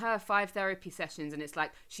giving her 5 therapy sessions and it's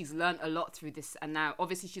like she's learned a lot through this, and now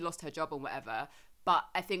obviously she lost her job or whatever, but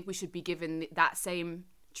I think we should be given that same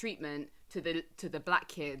treatment to the black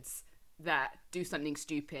kids that do something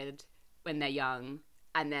stupid when they're young,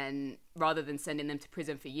 and then rather than sending them to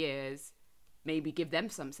prison for years, maybe give them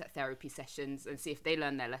some therapy sessions and see if they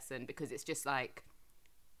learn their lesson. Because it's just like,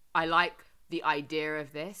 I like the idea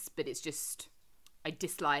of this, but it's just, I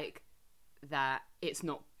dislike that it's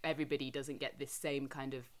not, everybody doesn't get this same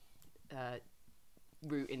kind of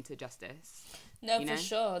route into justice. No, for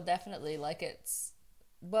sure, definitely. Like, it's,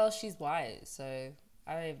 well, she's white, so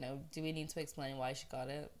I don't even know. Do we need to explain why she got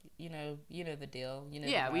it? You know the deal. You know,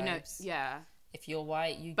 yeah, the we know. vibes. Yeah, if you're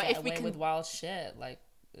white, you get away with wild shit. Like,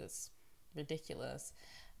 it's ridiculous.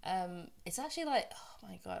 It's actually like, oh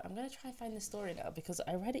my god, I'm gonna try and find this story now because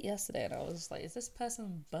I read it yesterday and I was just like, is this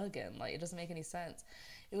person bugging? Like, it doesn't make any sense.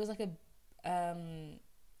 It was like a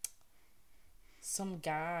some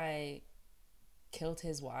guy killed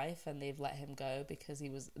his wife and they've let him go because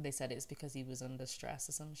they said it's because he was under stress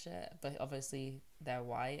or some shit, but obviously they're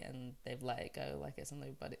white and they've let it go like it's no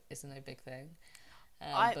big thing.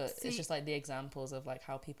 It's just like the examples of like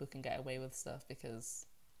how people can get away with stuff because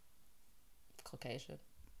Caucasian.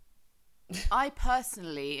 I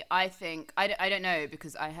think I don't know,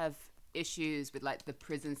 because I have issues with like the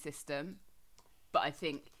prison system, but I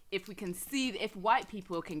think if white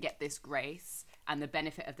people can get this grace and the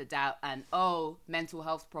benefit of the doubt, and mental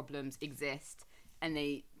health problems exist and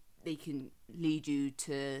they can lead you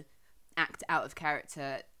to act out of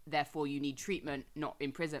character, therefore you need treatment, not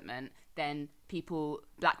imprisonment, then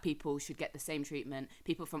black people should get the same treatment.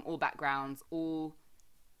 People from all backgrounds, all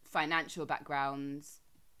financial backgrounds,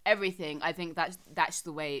 everything. I think that's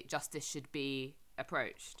the way justice should be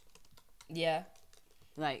approached. Yeah.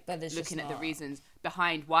 Like, looking at the reasons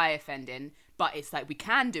behind why offending, but it's like we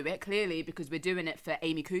can do it clearly because we're doing it for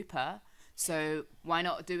Amy Cooper, so why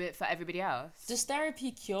not do it for everybody else? Does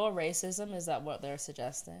therapy cure racism? Is that what they're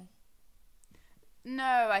suggesting?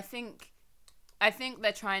 No, I think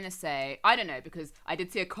they're trying to say, I don't know, because I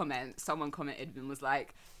did see a comment, someone commented and was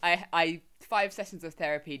like, I 5 sessions of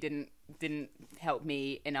therapy didn't help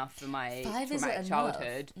me enough for my traumatic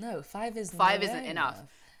childhood. No, 5 isn't enough.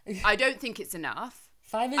 I don't think it's enough.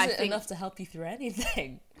 5 isn't enough to help you through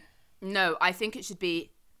anything. No, I think it should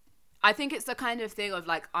be, I think it's the kind of thing of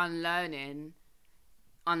like unlearning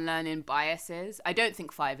biases. I don't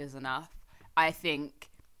think 5 is enough. I think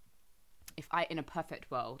in a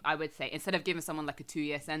perfect world, I would say instead of giving someone like a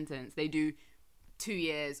 2-year sentence, they do 2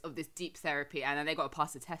 years of this deep therapy and then they got to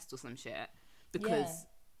pass a test or some shit. Because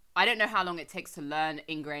I don't know how long it takes to learn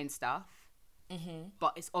ingrained stuff,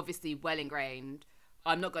 but it's obviously well ingrained.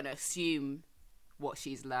 I'm not going to assume what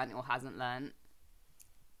she's learned or hasn't learned,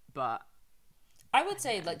 but I would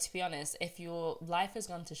say, like, to be honest, if your life has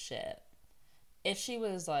gone to shit, if she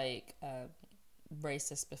was like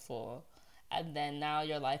racist before, and then now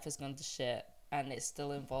your life has gone to shit, and it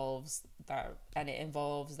still involves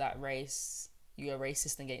that race you were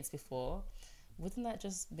racist against before, wouldn't that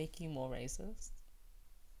just make you more racist?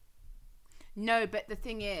 No, but the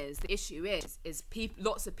issue is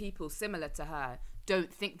lots of people similar to her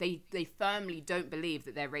don't think, they firmly don't believe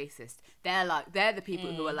that they're racist. They're the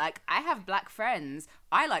people who are like, I have black friends,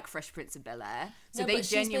 I like Fresh Prince of Bel-Air, so they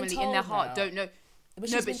genuinely in their heart don't know. But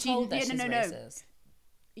she's been told that she's racist.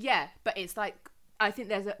 Yeah, but it's like, I think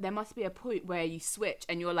there must be a point where you switch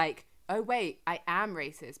and you're like, oh wait, I am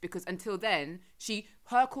racist, because until then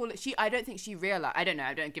I don't think she realized, I don't know,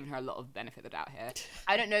 I don't give her a lot of benefit of the doubt here.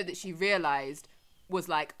 I don't know that she realized, was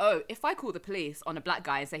like, oh, if I call the police on a black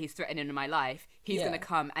guy and say he's threatening my life, he's gonna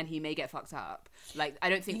come and he may get fucked up. Like, I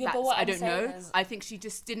don't think I don't know. I think she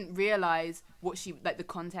just didn't realize the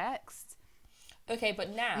context. Okay,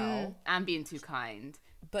 but now I'm being too kind.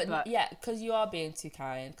 But yeah, because you are being too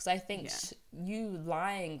kind. Because I think you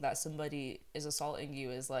lying that somebody is assaulting you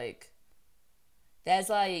is like, there's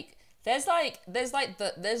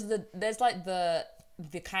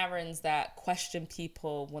the Karens that question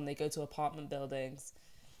people when they go to apartment buildings.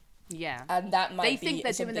 Yeah, and that might they think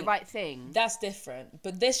they're doing the right thing. That's different.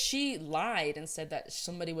 But she lied and said that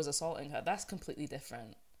somebody was assaulting her. That's completely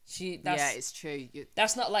different. It's true.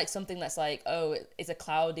 That's not like something that's like, oh, it's a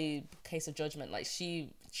cloudy case of judgment. Like,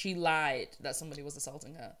 she lied that somebody was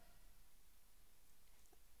assaulting her.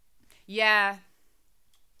 Yeah.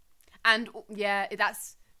 And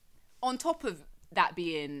that's on top of that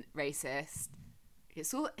being racist.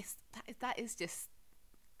 That is just,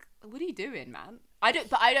 what are you doing, man? I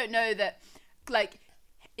don't know that, like,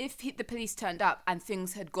 if the police turned up and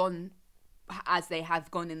things had gone as they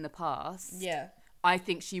have gone in the past. Yeah. I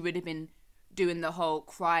think she would have been doing the whole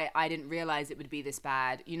cry, I didn't realize it would be this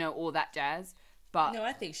bad, all that jazz. But no,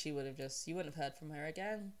 I think she would have you wouldn't have heard from her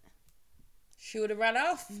again. She would have ran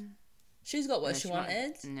off. She's got what she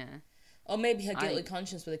wanted. No. Or maybe her guilty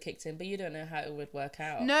conscience would have kicked in, but you don't know how it would work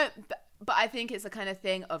out. No, but I think it's the kind of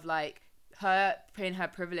thing of like her paying her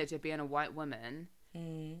privilege of being a white woman.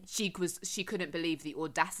 She couldn't believe the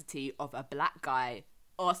audacity of a black guy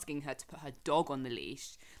asking her to put her dog on the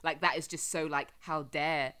leash. Like, that is just so like, how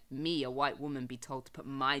dare me, a white woman, be told to put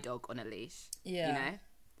my dog on a leash? Yeah.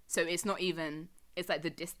 So it's not even. It's like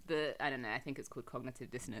the I don't know. I think it's called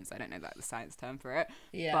cognitive dissonance. I don't know like the science term for it.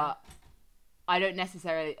 Yeah. But I don't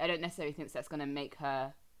necessarily think that's going to make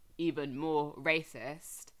her even more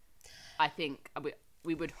racist. I think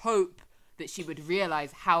we would hope that she would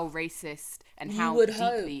realize how racist and how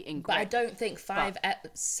deeply ingrained. But I don't think five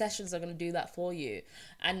sessions are going to do that for you.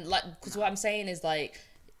 And like, because what I'm saying is like,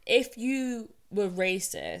 if you were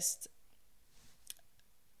racist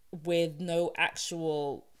with no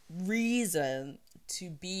actual reason to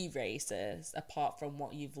be racist apart from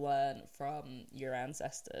what you've learned from your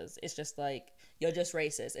ancestors, it's just like you're just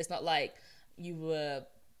racist. It's not like you were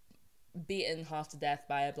beaten half to death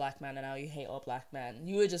by a black man and now you hate all black men.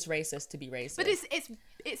 You were just racist to be racist. But it's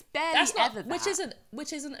barely that's not, ever that.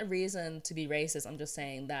 Which isn't a reason to be racist. I'm just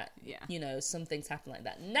saying that some things happen like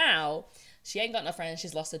that. Now she ain't got no friends,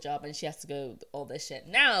 she's lost her job and she has to go all this shit.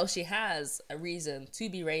 Now she has a reason to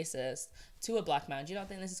be racist to a black man. Do you not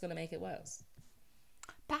think this is going to make it worse?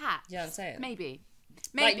 Perhaps. You know what I'm saying? Maybe.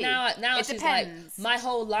 Like now it she's depends. like, my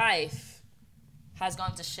whole life has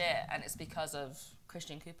gone to shit and it's because of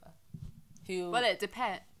Christian Cooper. Well, it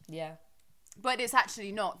depends. Yeah. But it's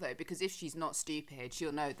actually not, though, because if she's not stupid,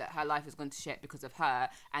 she'll know that her life has gone to shit because of her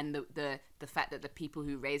and the fact that the people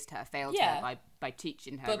who raised her failed her by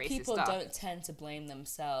teaching her racist stuff. But people don't tend to blame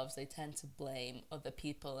themselves. They tend to blame other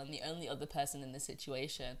people, and the only other person in the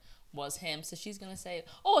situation was him. So she's going to say,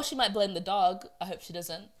 oh, she might blame the dog. I hope she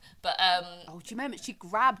doesn't. But oh, do you remember she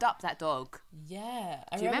grabbed up that dog? Yeah.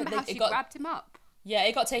 Do you remember how she grabbed him up? Yeah,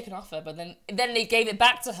 it got taken off her, but then they gave it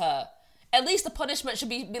back to her. At least the punishment should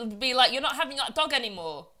be like, you're not having that dog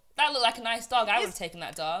anymore. That looked like a nice dog. I would have taken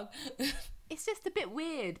that dog. It's just a bit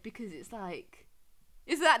weird because it's like,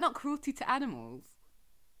 is that not cruelty to animals?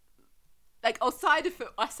 Like, aside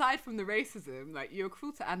from the racism, like, you're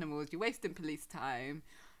cruel to animals, you're wasting police time,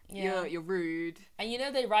 you're rude.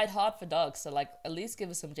 And they ride hard for dogs, so like, at least give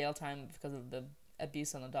us some jail time because of the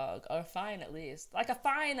abuse on a dog. Or a fine at least. Like a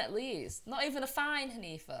fine at least. Not even a fine,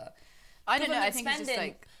 Hanifa. I don't know, I think it's just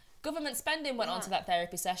like... Government spending went onto that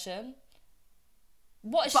therapy session.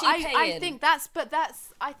 What is she paying? I think that's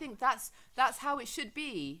how it should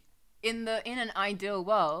be in an ideal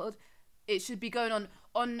world. It should be going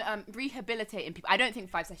on rehabilitating people. I don't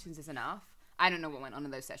think 5 sessions is enough. I don't know what went on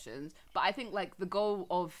in those sessions, but I think like the goal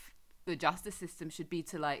of the justice system should be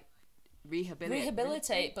to like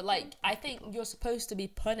rehabilitate. But like I think you're supposed to be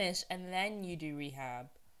punished and then you do rehab.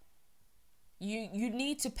 You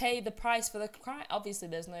need to pay the price for the crime. Obviously,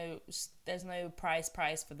 there's no price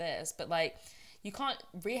for this, but like, you can't.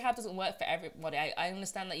 Rehab doesn't work for everybody. I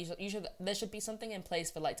understand that there should be something in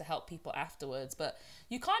place for like to help people afterwards, but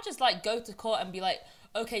you can't just like go to court and be like,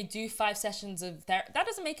 okay, do 5 sessions of therapy. That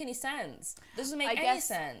doesn't make any sense. This doesn't make any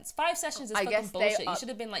sense. 5 sessions is fucking bullshit. You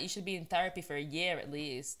should be in therapy for a year at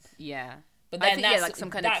least. Yeah, but then I think like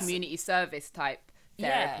some kind of community service type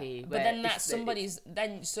therapy. Yeah, but then that's somebody's.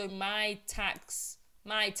 Then so my tax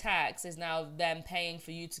is now them paying for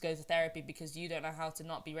you to go to therapy because you don't know how to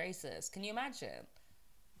not be racist. Can you imagine?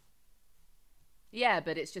 Yeah,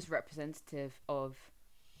 but it's just representative of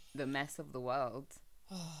the mess of the world.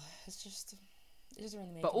 Oh, it doesn't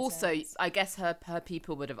really make. But also, sense. I guess her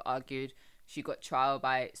people would have argued she got trial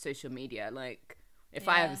by social media. Like, if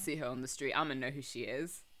I ever see her on the street, I'm gonna know who she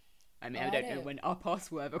is. I mean, I don't know when our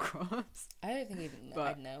paths will ever cross. I don't think even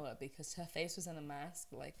I'd know her because her face was in a mask.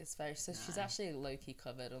 Like, it's very... So she's actually low-key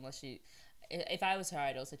covered unless she... If I was her,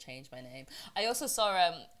 I'd also change my name. I also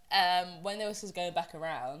saw, when this was going back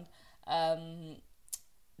around,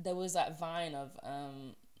 there was that Vine of...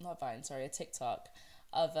 a TikTok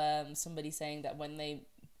of somebody saying that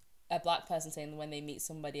a black person saying that when they meet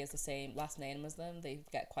somebody as the same last name as them, they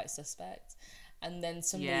get quite suspect. And then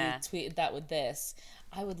somebody tweeted that with this.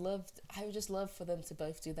 I would just love for them to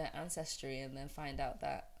both do their ancestry and then find out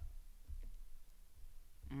that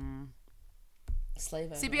slave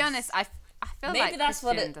owners. To be honest, I feel maybe like that's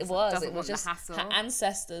what it was. It was just her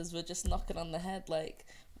ancestors were just knocking on the head like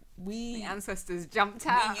the ancestors jumped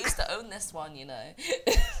out. We used to own this one,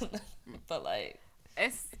 but like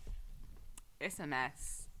it's a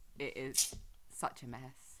mess. It is such a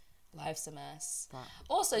mess. Life's a mess. But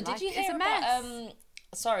Also, did life you is hear a about mess.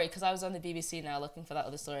 sorry, because I was on the BBC now looking for that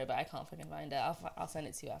other story, but I can't fucking find it. I'll send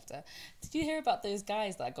it to you after. Did you hear about those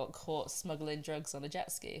guys that got caught smuggling drugs on a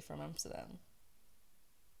jet ski from Amsterdam?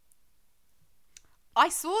 I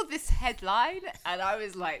saw this headline and I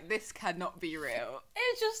was like, this cannot be real.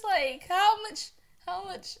 It's just like, how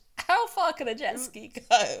far can a jet ski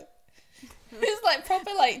go? It's like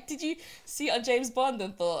proper, like, did you see it on James Bond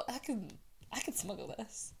and thought, I can smuggle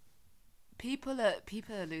this? People are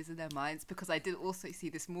losing their minds, because I did also see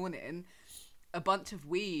this morning a bunch of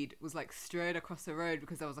weed was like strewn across the road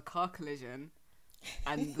because there was a car collision,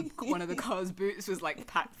 and one of the car's boots was like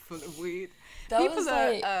packed full of weed. People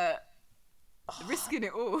are risking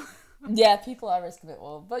it all. Yeah, people are risking it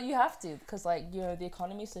all, but you have to, because like, you know, the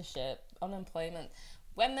economy's so shit. Unemployment,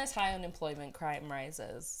 when there's high unemployment, crime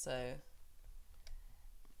rises. So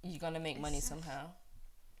you're gonna make money somehow.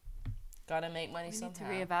 Gotta make money somehow.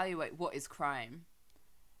 We need to reevaluate what is crime.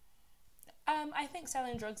 I think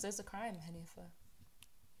selling drugs is a crime, Hanifa.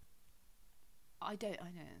 I don't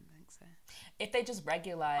think so. If they just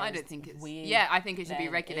regulate, I don't think it's weed. Yeah, I think it should be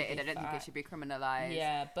then regulated. it'd be I don't think it should be criminalized.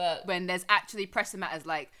 Yeah, but when there's actually pressing matters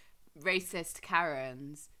like racist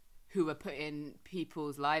Karens who are putting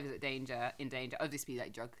people's lives in danger. Obviously,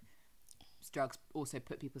 like drugs also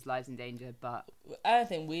put people's lives in danger, but I don't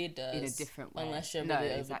think weed does in a different way. Unless you're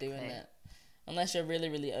really overdoing it. Unless you're really,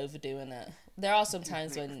 really overdoing it. There are some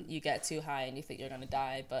times when you get too high and you think you're going to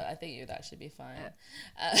die, but I think you'd actually be fine.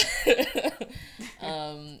 Yeah.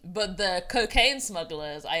 But the cocaine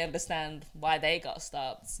smugglers, I understand why they got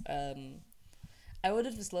stopped. I would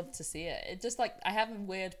have just loved to see it. It just like, I have a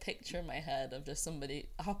weird picture in my head of just somebody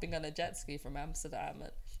hopping on a jet ski from Amsterdam.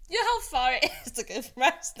 And you know how far it is to go from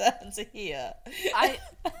Amsterdam to here? I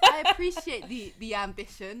appreciate the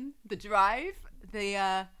ambition, the drive,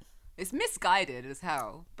 it's misguided as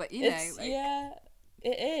hell, but you know, like, yeah,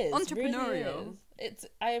 it is entrepreneurial. Really is.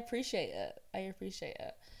 I appreciate it.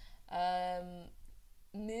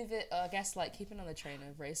 Move it. I guess like keeping on the train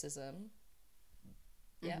of racism.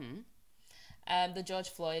 Yeah. Mm-hmm. The George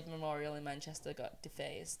Floyd Memorial in Manchester got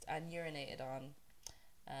defaced and urinated on.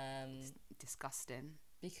 It's disgusting.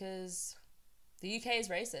 Because the UK is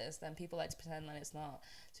racist, and people like to pretend that it's not.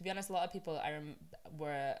 To be honest, a lot of people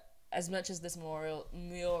were. As much as this mural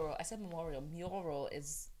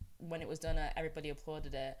is, when it was done, everybody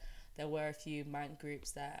applauded it. There were a few man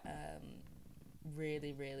groups that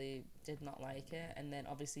really, really did not like it. And then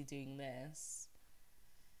obviously doing this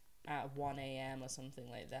at 1 a.m. or something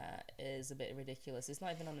like that is a bit ridiculous. It's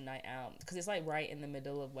not even on a night out, because it's like right in the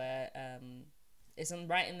middle of where,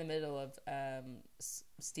 right in the middle of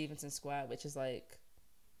Stevenson Square, which is like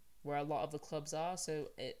where a lot of the clubs are. So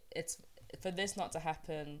it's for this not to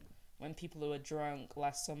happen when people who were drunk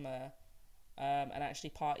last summer and actually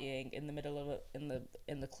partying in the middle of it, in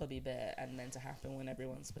the clubby bit, and then to happen when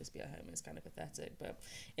everyone's supposed to be at home is kind of pathetic. But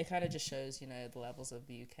it kind of just shows, you know, the levels of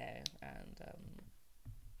the UK. And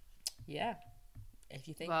yeah, if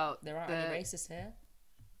you think there aren't any racists here,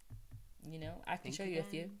 you know, I can show you a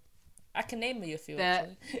few. I can name you a few,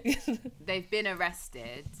 actually. They've been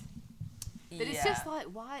arrested, but it's just like,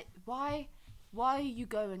 why are you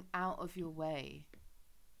going out of your way?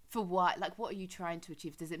 For what? Like, what are you trying to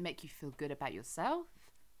achieve? Does it make you feel good about yourself?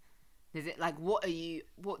 Is it like, what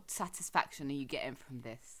satisfaction are you getting from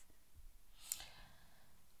this?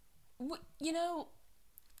 You know,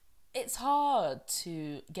 it's hard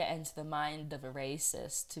to get into the mind of a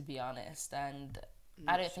racist, to be honest, and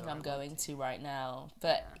I don't think I'm going to right now.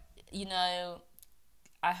 But, you know,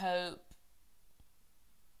 I hope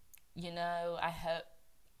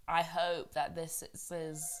that this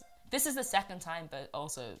is the second time, but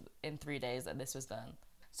also in 3 days that this was done.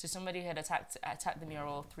 So somebody had attacked the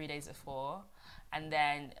mural 3 days before, and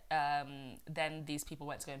then these people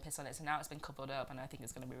went to go and piss on it. So now it's been covered up, and I think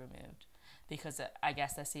it's going to be removed, because I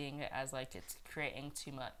guess they're seeing it as like it's creating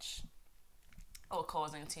too much or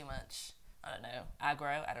causing too much, I don't know,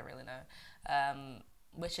 aggro. I don't really know.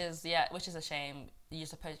 Which is a shame. You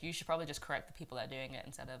should probably just correct the people that are doing it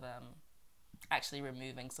instead of actually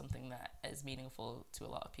removing something that is meaningful to a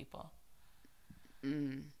lot of people.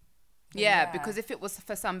 Yeah, because if it was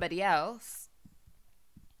for somebody else,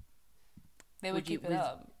 they would keep it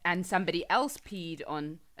up. And somebody else peed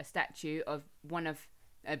on a statue of one of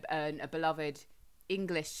a beloved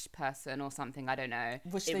English person or something, I don't know.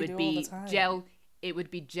 Which they do all the time. It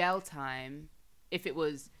would be jail time if it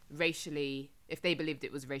was if they believed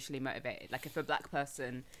it was racially motivated. Like if a black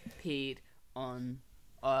person peed on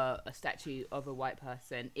a statue of a white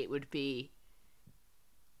person, it would be,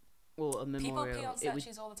 or a memorial. People pee on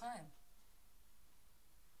statues all the time.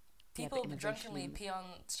 People drunkenly pee on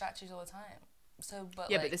statues all the time. So, but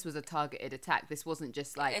yeah, but this was a targeted attack. This wasn't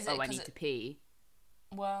just like, I need to pee.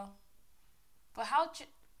 Well, but how do you?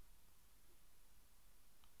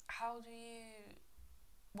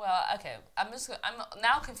 Well, okay. I'm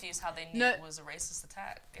now confused how they knew it was a racist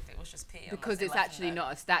attack if it was just pee. Because it's actually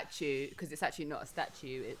not a statue. Because it's actually not a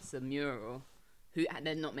statue. It's a mural.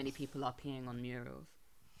 Then not many people are peeing on murals.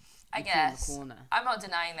 I guess. I'm not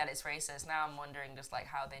denying that it's racist. Now I'm wondering just like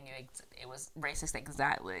how they knew it was racist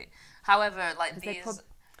exactly. However, like these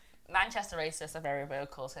Manchester racists are very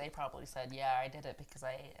vocal, so they probably said, "Yeah, I did it because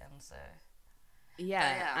I ate him." So.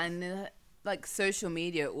 Yeah, and like social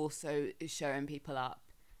media also is showing people up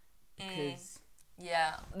because.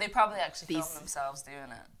 Yeah, they probably actually filmed themselves doing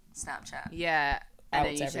it. Snapchat. Yeah, and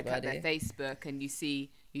then you check out their Facebook and you see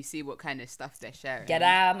what kind of stuff they're sharing. Get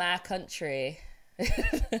out of my country.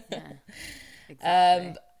 Yeah,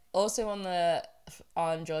 exactly. Also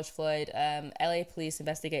on George Floyd, LA police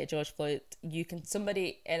investigated George Floyd.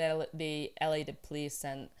 Somebody in the LA police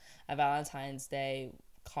sent a Valentine's Day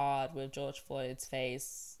card with George Floyd's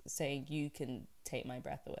face saying, "You can take my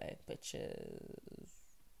breath away," which is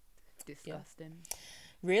disgusting. Yeah.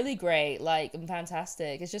 Really great, like,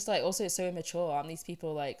 fantastic. It's just like also it's so immature. And these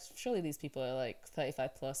people, like, surely these people are like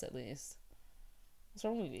 35 plus at least. What's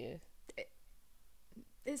wrong with you?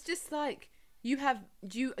 It's just like do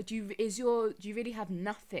you really have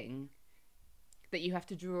nothing that you have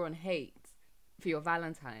to draw on hate for your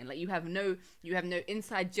Valentine? Like you have no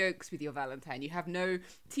inside jokes with your Valentine. You have no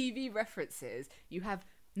TV references. You have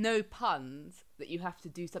no puns that you have to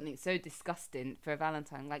do something so disgusting for a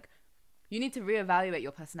Valentine. Like you need to reevaluate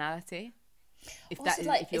your personality. If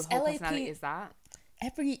your whole personality is that.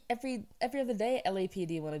 Every other day,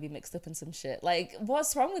 LAPD want to be mixed up in some shit. Like,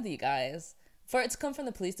 what's wrong with you guys? For it to come from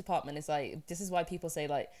the police department, it's like, this is why people say,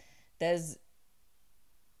 like,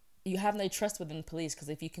 you have no trust within the police, because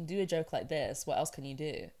if you can do a joke like this, what else can you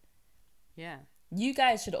do? Yeah. You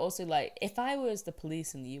guys should also, like, if I was the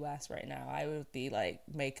police in the US right now, I would be, like,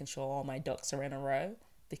 making sure all my ducks are in a row,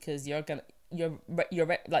 because you're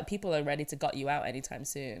like, people are ready to gut you out anytime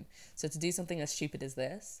soon. So to do something as stupid as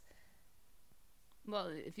this. Well,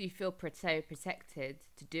 if you feel so protected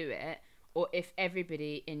to do it, or if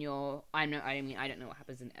everybody in your, I don't know what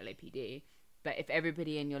happens in LAPD, but if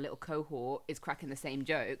everybody in your little cohort is cracking the same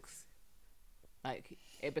jokes, like,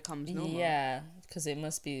 it becomes normal. Yeah, because it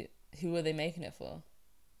must be, who are they making it for?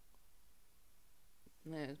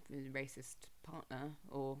 Racist partner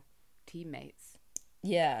or teammates.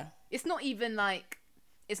 Yeah. It's not even like,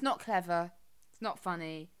 it's not clever, it's not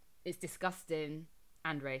funny, it's disgusting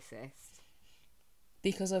and racist.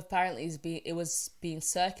 Because apparently it was being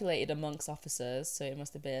circulated amongst officers, so it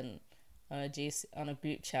must have been on a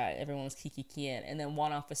group chat. Everyone was kikiing, and then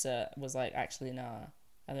one officer was like, "Actually, nah,"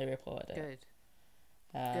 and they reported it.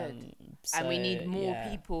 Good. So, and we need more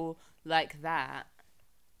people like that.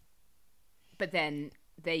 But then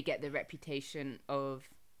they get the reputation of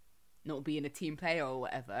not being a team player or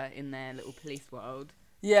whatever in their little police world.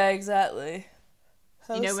 Yeah, exactly.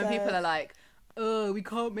 When people are like, "Oh, we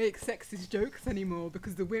can't make sexist jokes anymore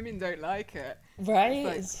because the women don't like it." Right.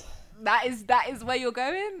 Like, that is where you're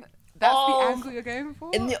going? That's the angle you're going for?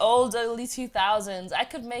 In the old early 2000s, I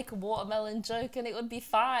could make a watermelon joke and it would be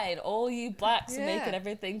fine. All you blacks are making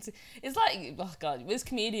everything it's like, oh god, there's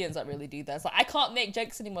comedians that really do that. It's like, I can't make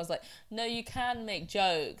jokes anymore. It's like, no, you can make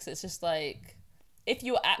jokes. It's just like, if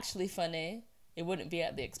you were actually funny, it wouldn't be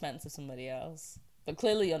at the expense of somebody else. But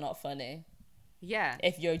clearly you're not funny. Yeah.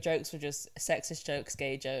 If your jokes were just sexist jokes,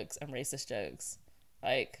 gay jokes, and racist jokes.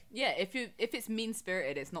 Like, yeah, if it's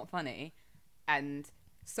mean-spirited, it's not funny. And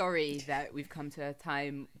sorry that we've come to a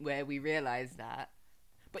time where we realise that.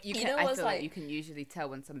 But I feel like you can usually tell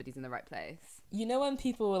when somebody's in the right place. You know when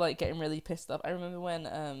people were like getting really pissed off? I remember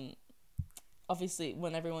when obviously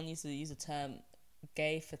when everyone used to use the term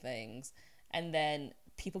gay for things, and then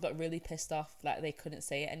people got really pissed off that they couldn't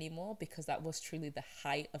say it anymore because that was truly the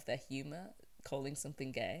height of their humour, calling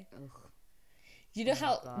something gay. Ugh. You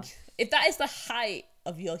know if that is the height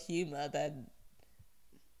of your humour, then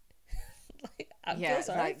like, I feel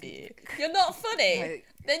sorry for you. You're not funny. Like,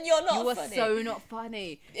 then you're not funny. You are so not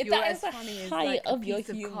funny. If you're that is the height of your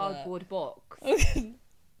humour, of cardboard box.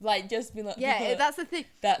 Like, just be like, yeah, that's the thing.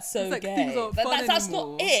 That's so like, gay. That's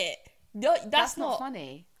not it. No, that's not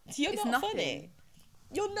funny. You're not funny.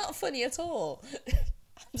 You're not funny at all.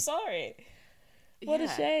 I'm sorry. What a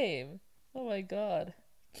shame. Oh my god.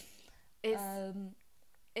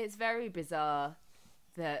 It's very bizarre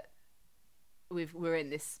that we're in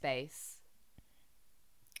this space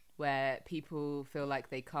where people feel like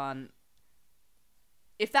they can't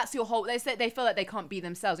if that's your whole, they say they feel like they can't be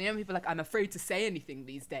themselves. You know, people are like, I'm afraid to say anything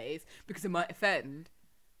these days because it might offend.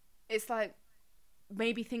 It's like,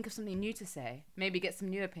 maybe think of something new to say. Maybe get some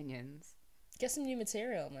new opinions. Get some new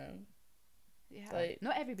material, man. Yeah. Like,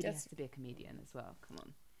 not everybody has to be a comedian as well. Come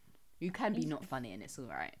on. You can be not funny and it's all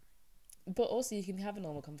right. But also, you can have a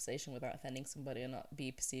normal conversation without offending somebody or not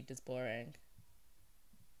be perceived as boring.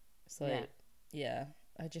 So, yeah.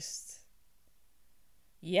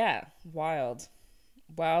 Wild.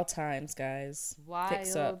 Wild times, guys.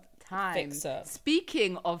 Fix up. Time. Fix up.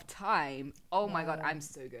 Speaking of time, oh my God, I'm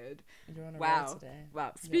so good. You're on a roll today.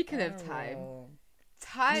 Wow. Speaking of time,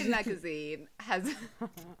 Time magazine has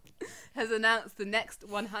announced the next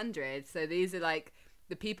 100. So these are like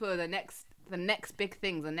the people, the next big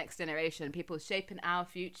things, the next generation, people shaping our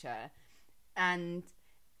future. And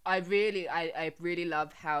I really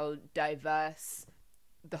love how diverse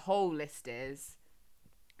the whole list is.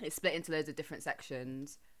 It's split into loads of different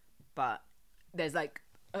sections, but there's like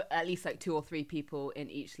at least like 2 or 3 people in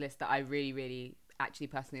each list that I really, really actually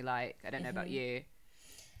personally like. I don't know about you.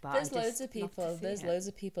 But there's loads of people. There's loads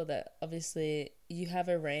of people that obviously you have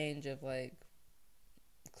a range of like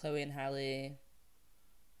Chloe and Halle,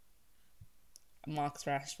 Marcus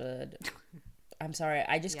Rashford. I'm sorry,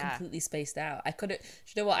 I just completely spaced out. I couldn't.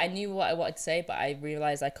 You know what? I knew what I wanted to say, but I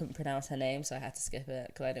realized I couldn't pronounce her name, so I had to skip it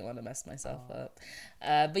because I didn't want to mess myself up.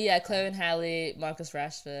 But yeah, Chloe and Halle, Marcus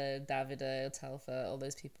Rashford, Davide, Telfa, all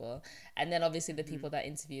those people, and then obviously the people that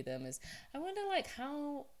interview them is. I wonder like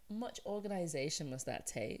how much organization must that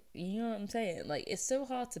take? You know what I'm saying? Like it's so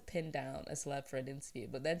hard to pin down a celeb for an interview,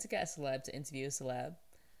 but then to get a celeb to interview a celeb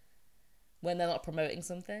when they're not promoting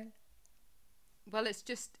something. Well, it's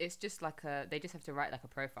just like they just have to write like a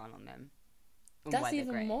profile on them. That's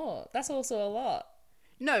even more. That's also a lot.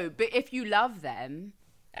 No, but if you love them,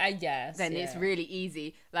 I guess, then it's really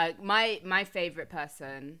easy. Like my favorite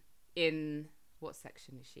person in what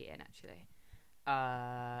section is she in actually?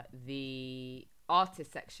 The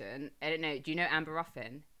artist section. I don't know. Do you know Amber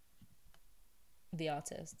Ruffin? The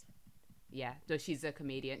artist. Yeah, so she's a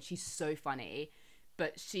comedian. She's so funny.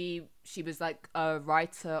 But she was like a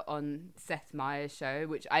writer on Seth Meyers' show,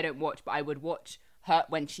 which I don't watch, but I would watch her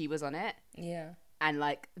when she was on it. Yeah. And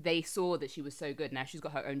like they saw that she was so good. Now she's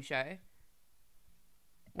got her own show.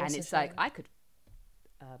 What's and it's the like show? I could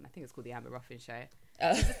I think it's called the Amber Ruffin Show.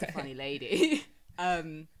 Oh. She's just a funny lady.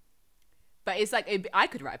 But it's like I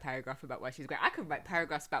could write a paragraph about why she's great. I could write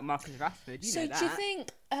paragraphs about Marcus Rashford. You know that. Do you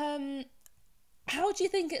think how do you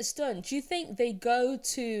think it's done? Do you think they go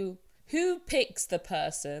to who picks the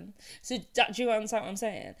person? So do you understand what I'm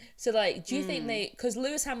saying? So like, do you think because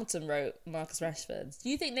Lewis Hamilton wrote Marcus Rashford, do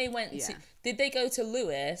you think they went to, did they go to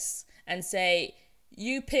Lewis and say,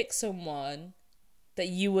 you pick someone that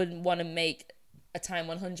you would want to make a time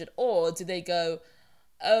 100, or did they go,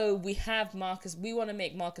 oh, we want to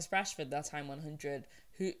make Marcus Rashford that time 100,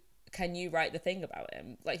 who can you write the thing about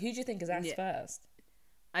him? Like, who do you think is asked first?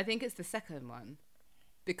 I think it's the second one.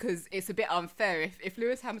 Because it's a bit unfair. If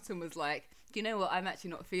Lewis Hamilton was like, do you know what, I'm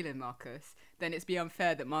actually not feeling Marcus, then it's be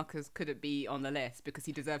unfair that Marcus couldn't be on the list because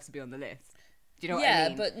he deserves to be on the list. Do you know what I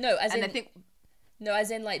mean? Yeah, but no,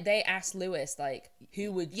 as in like they asked Lewis, like,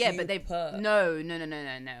 who would you but they put? No.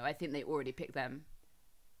 I think they already picked them.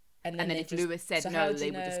 And then if Lewis said no,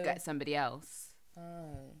 they would just get somebody else.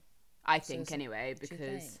 Oh. I think anyway, because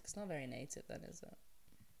it's not very native then, is it?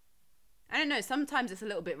 I don't know, sometimes it's a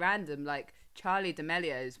little bit random, like Charlie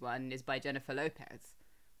D'Amelio's one is by Jennifer Lopez.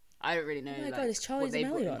 I don't really know. Oh my God, is Charlie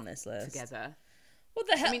D'Amelio on this list? Together. What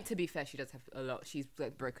the hell? I mean, to be fair, she does have a lot. She's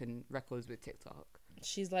like broken records with TikTok.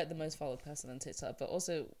 She's like the most followed person on TikTok, but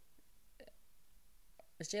also,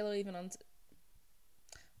 is JLo even on?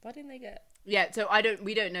 Why didn't they get? Yeah, so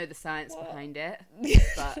we don't know the science behind it,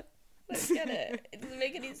 but let's get it. It doesn't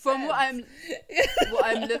make any sense. From what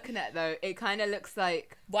I'm looking at though, it kind of looks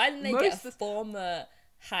like why didn't they get a former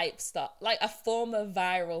hype star, like a former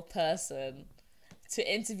viral person,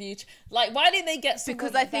 to interview? Like, why didn't they get someone?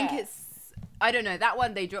 Because I think I don't know, that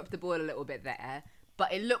one they dropped the ball a little bit there.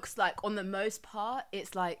 But it looks like, on the most part,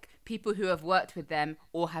 it's like people who have worked with them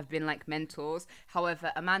or have been like mentors.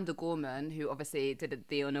 However, Amanda Gorman, who obviously did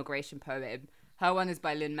the inauguration poem, her one is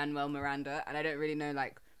by Lin-Manuel Miranda, and I don't really know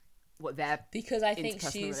like what their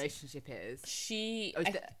interpersonal relationship is. She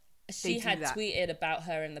had tweeted about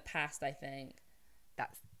her in the past, I think.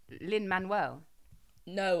 That's Lin-Manuel.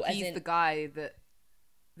 No, he's the guy that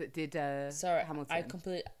did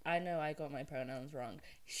Hamilton. I know I got my pronouns wrong.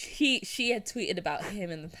 She had tweeted about him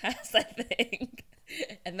in the past, I think.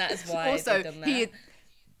 And that's why also they've done that.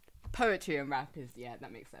 poetry and rap is, yeah,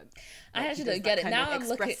 that makes sense. I Like, actually he does don't get that it. kind Now of I'm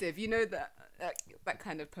looking. expressive, you know, that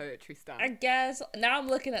kind of poetry stuff. I guess now I'm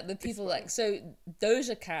looking at the people like, so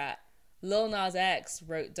Doja Cat, Lil Nas X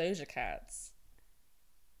wrote Doja Cats.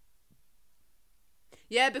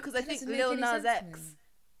 Yeah, because I That think doesn't make Lil any Nas sense to X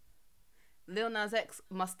me. Lil Nas X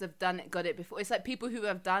must have got it before. It's like people who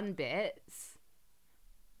have done bits,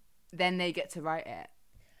 then they get to write it.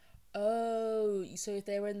 Oh, so if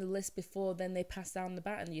they were in the list before, then they pass down the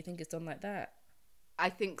baton. You think it's done like that? I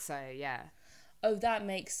think so, yeah. Oh, that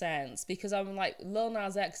makes sense because I'm like Lil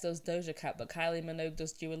Nas X does Doja Cat, but Kylie Minogue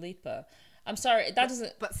does Dua Lipa. I'm sorry, that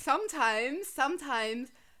doesn't. But sometimes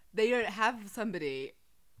they don't have somebody,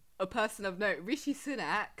 a person of note. Rishi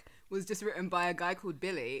Sunak was just written by a guy called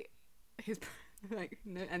Billy. His like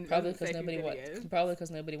no, and Probably because nobody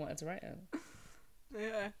wanted to write him.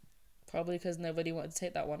 Yeah. Probably because nobody wanted to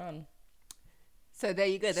take that one on. So there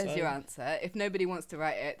you go. There's your answer. If nobody wants to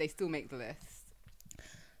write it, they still make the list.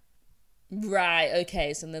 Right,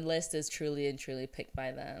 okay, so the list is truly and truly picked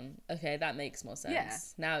by them. Okay, that makes more sense. Yeah.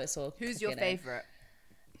 Now it's all Who's your cooking in. favourite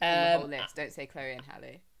on the whole list? Don't say Chloe and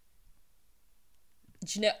Halle.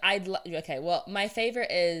 Do you know, okay, well, my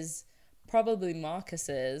favourite is probably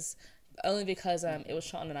Marcus's, only because it was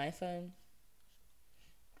shot on an iPhone.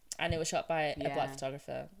 And it was shot by a black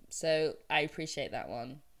photographer. So I appreciate that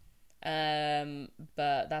one.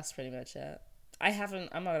 But that's pretty much it. I'm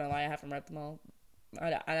not gonna lie, I haven't read them all. I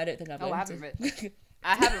don't think I've. I haven't read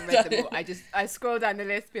them all. I scroll down the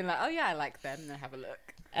list, being like, oh yeah, I like them, and I have a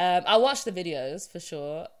look. I watched the videos for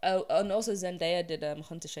sure. Oh, and also Zendaya did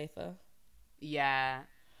Hunter Schafer. Yeah.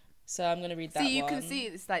 So I'm gonna read that. So you can see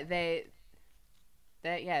it's like they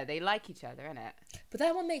like each other, innit? But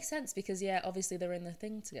that one makes sense because obviously they're in the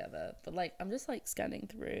thing together. But like I'm just like scanning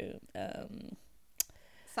through.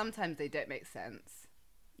 Sometimes they don't make sense.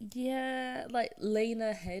 Yeah, like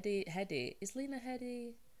Lena Headey. Is Lena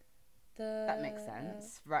Headey the... That makes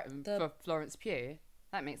sense. Right, for Florence Pugh.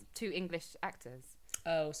 That makes two English actors.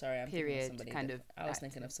 Oh, sorry, I'm Period, thinking of somebody kind of I was acting.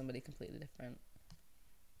 thinking of somebody completely different.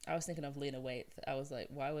 I was thinking of Lena Waithe. I was like,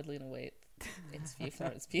 why would Lena Waithe interview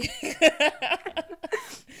Florence Pugh?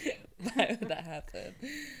 Why would that happen?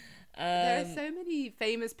 There are so many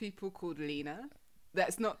famous people called Lena.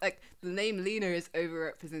 That's not like the name Lena is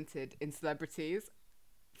overrepresented in celebrities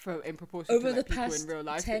in proportion over to like, the people past in real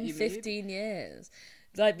life 10, 15 years.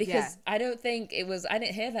 Like, because I didn't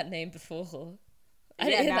hear that name before. I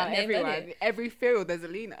didn't hear that name every field there's a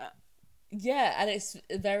Lena. Yeah, and it's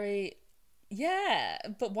very... Yeah,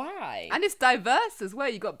 but why? And it's diverse as well.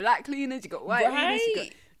 You got black Lenas, you got white Lenas, you got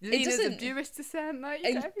Lenas of Jewish descent. Like,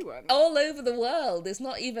 you got everyone. All over the world. It's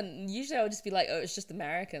not even... Usually I would just be like, oh, it's just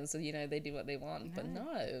Americans, so, they do what they want. No. But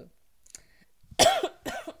no.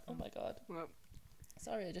 Oh, my God. Well,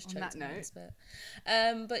 sorry, I just choked on that on note. this bit.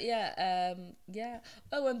 But yeah.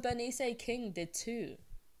 Oh, and Bernice King did too.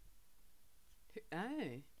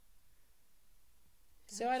 Oh.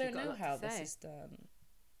 So I don't know how this is done.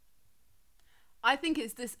 I think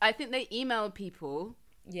it's this. I think they email people.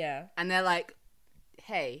 Yeah. And they're like,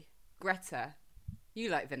 hey, Greta, you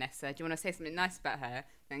like Vanessa. Do you want to say something nice about her?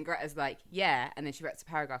 And Greta's like, yeah. And then she writes a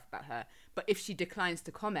paragraph about her. But if she declines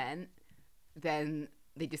to comment, then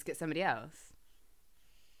they just get somebody else.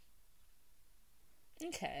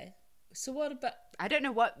 Okay. So what about... I don't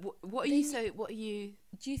know what are you so... What are you...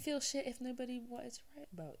 Do you feel shit if nobody wanted to write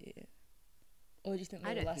about you? Or do you think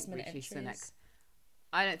they were last minute entries?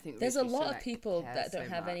 I don't think there's a Rishi lot Sunak of people that don't so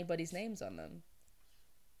have much. anybody's names on them.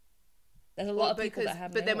 There's a lot of people that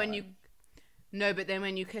have but then when you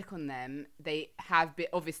when you click on them, they have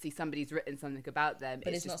obviously somebody's written something about them.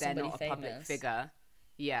 But it's just not they're not a famous. public figure.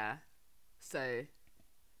 Yeah. So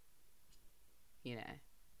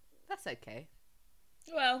that's okay.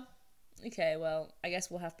 Well, okay, I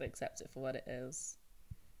guess we'll have to accept it for what it is.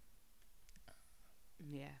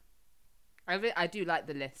 Yeah. I do like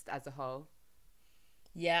the list as a whole.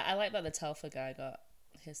 Yeah, I like that the Telfer guy got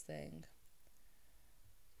his thing.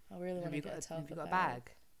 I really want to get a Telfer Have you got a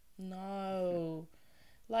bag? No.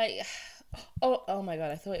 Like, oh my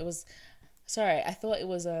God, I thought it was I thought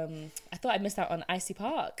I missed out on Icy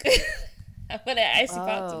Park. I'm going to Icy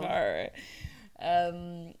Park tomorrow.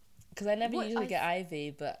 Because I never usually get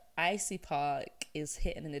Ivy, but Icy Park is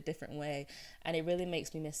hitting in a different way, and it really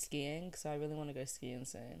makes me miss skiing, so I really want to go skiing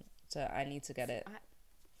soon. So I need to get it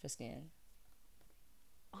for skiing.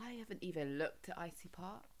 I haven't even looked at Icy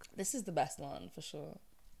Park. This is the best one for sure.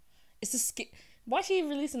 It's a ski. Why is she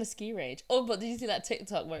releasing a ski range? Oh, but did you see that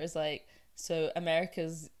TikTok where it's like, so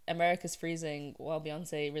America's freezing while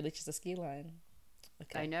Beyonce releases a ski line?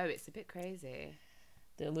 Okay. I know, it's a bit crazy.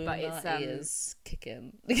 The Illuminati is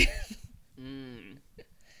kicking.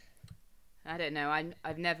 I don't know.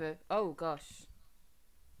 I've never. Oh gosh.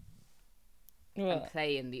 What? I'm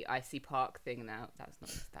playing the icy park thing now. That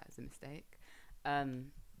was a mistake. I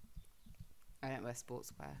don't wear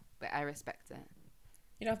sportswear, but I respect it.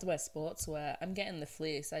 You don't have to wear sportswear. I'm getting the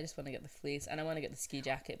fleece. I just want to get the fleece, and I want to get the ski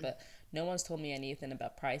jacket, but no one's told me anything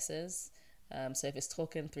about prices. So if it's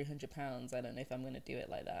talking £300, I don't know if I'm going to do it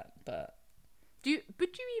like that. But do you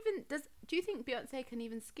think Beyonce can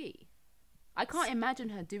even ski? I can't imagine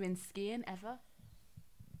her doing skiing ever.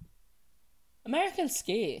 Americans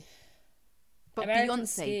ski. But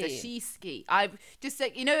Americans Beyonce, ski. does she ski? I've just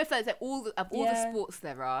like, you know, if there's like all the sports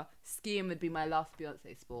there are, skiing would be my last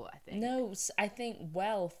Beyonce sport, I think. No, I think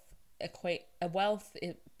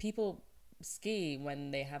people ski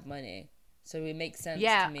when they have money, so it makes sense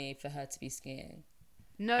to me for her to be skiing.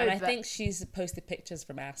 No, and I think she's posted pictures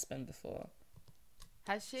from Aspen before.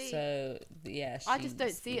 Has she? So yeah, I just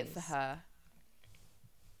don't see it for her.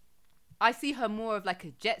 I see her more of like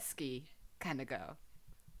a jet ski kind of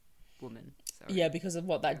woman. Sorry. Yeah, because of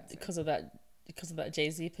that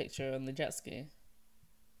Jay-Z picture on the jet ski.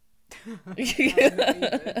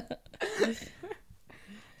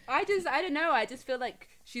 I don't know. I just feel like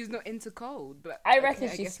she's not into cold. But I reckon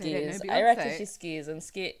she skis. I reckon she skis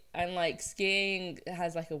and like skiing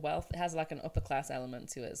has like it has like an upper class element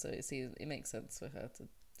to it. So it makes sense for her to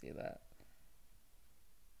do that.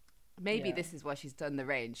 Maybe this is why she's done the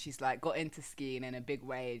range. She's like got into skiing in a big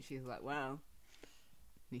way, and she's like, wow.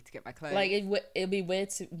 Need to get my clothes. Like it'd be weird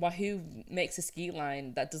to who makes a ski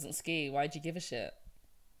line that doesn't ski. Why'd you give a shit?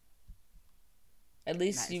 At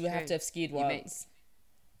least you have to have skied once.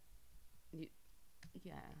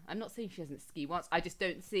 Yeah, I'm not saying she hasn't skied once. I just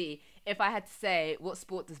don't see. If I had to say what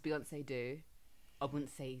sport does Beyonce do, I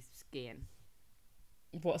wouldn't say skiing.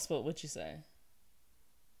 What sport would you say?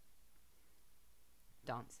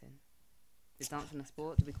 Dancing. Is dancing a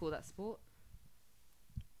sport? Do we call that sport?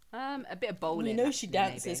 A bit of bowling. We know she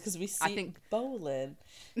dances because we see bowling.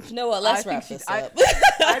 You know what? Let's wrap this up.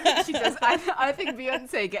 I think she does. I think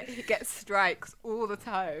Beyonce gets strikes all the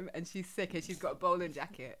time, and she's sick, and she's got a bowling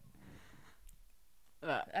jacket.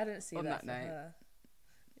 I don't see that for her.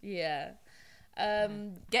 Yeah.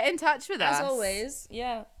 Get in touch with us. As always,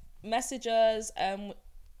 yeah. Message us. I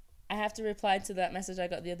have to reply to that message I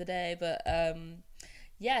got the other day, but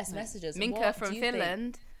yes, messages. Minka from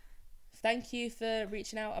Finland. Thank you for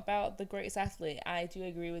reaching out about the greatest athlete. I do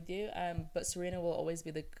agree with you, but Serena will always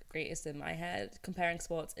be the greatest in my head. Comparing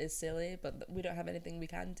sports is silly, but we don't have anything we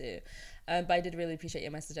can do. But I did really appreciate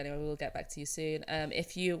your message anyway. We'll get back to you soon.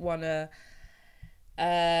 If you want to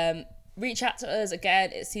reach out to us,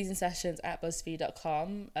 again, it's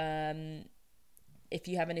seasonsessions@buzzfeed.com. If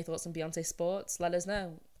you have any thoughts on Beyonce sports, let us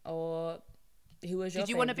know. Or who was your Did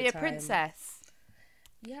you want to be a time? princess?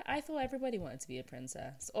 Yeah, I thought everybody wanted to be a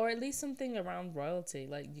princess, or at least something around royalty.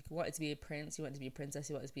 Like you wanted to be a prince, you wanted to be a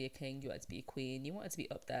princess, you wanted to be a king, you wanted to be a queen, you wanted to be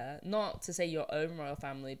up there. Not to say your own royal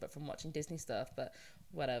family, but from watching Disney stuff. But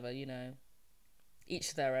whatever, you know,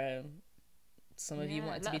 each their own. Some of you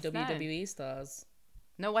wanted to be WWE stars.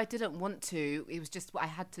 No, I didn't want to. It was just what I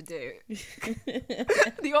had to do.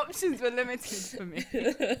 The options were limited for me.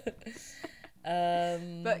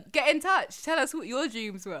 But get in touch. Tell us what your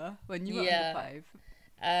dreams were when you were under 5.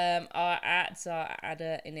 Our @s are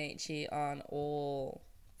Ada Inachi on all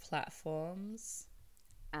platforms.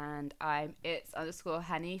 And it's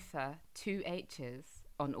 _Hanifa, 2 H's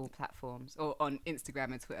on all platforms, or on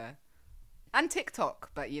Instagram and Twitter. And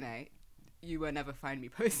TikTok, but you know, you will never find me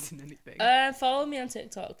posting anything. Follow me on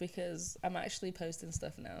TikTok because I'm actually posting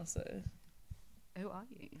stuff now, so. Who are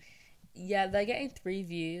you? Yeah, they're getting 3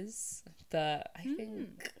 views, but I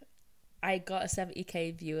think I got a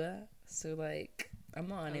 70k viewer, so like I'm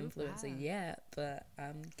not an influencer yet, but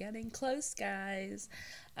I'm getting close, guys.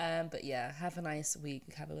 But yeah, have a nice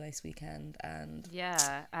week, have a nice weekend, and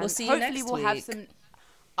we'll see you next week. Hopefully we'll have some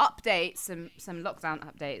updates, some lockdown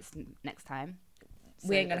updates next time. So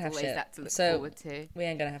we ain't gonna have shit. That to look forward to. We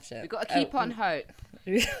ain't gonna have shit. We've got to keep on hope.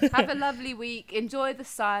 Have a lovely week. Enjoy the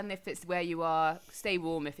sun if it's where you are. Stay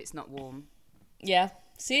warm if it's not warm. Yeah.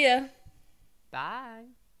 See ya. Bye.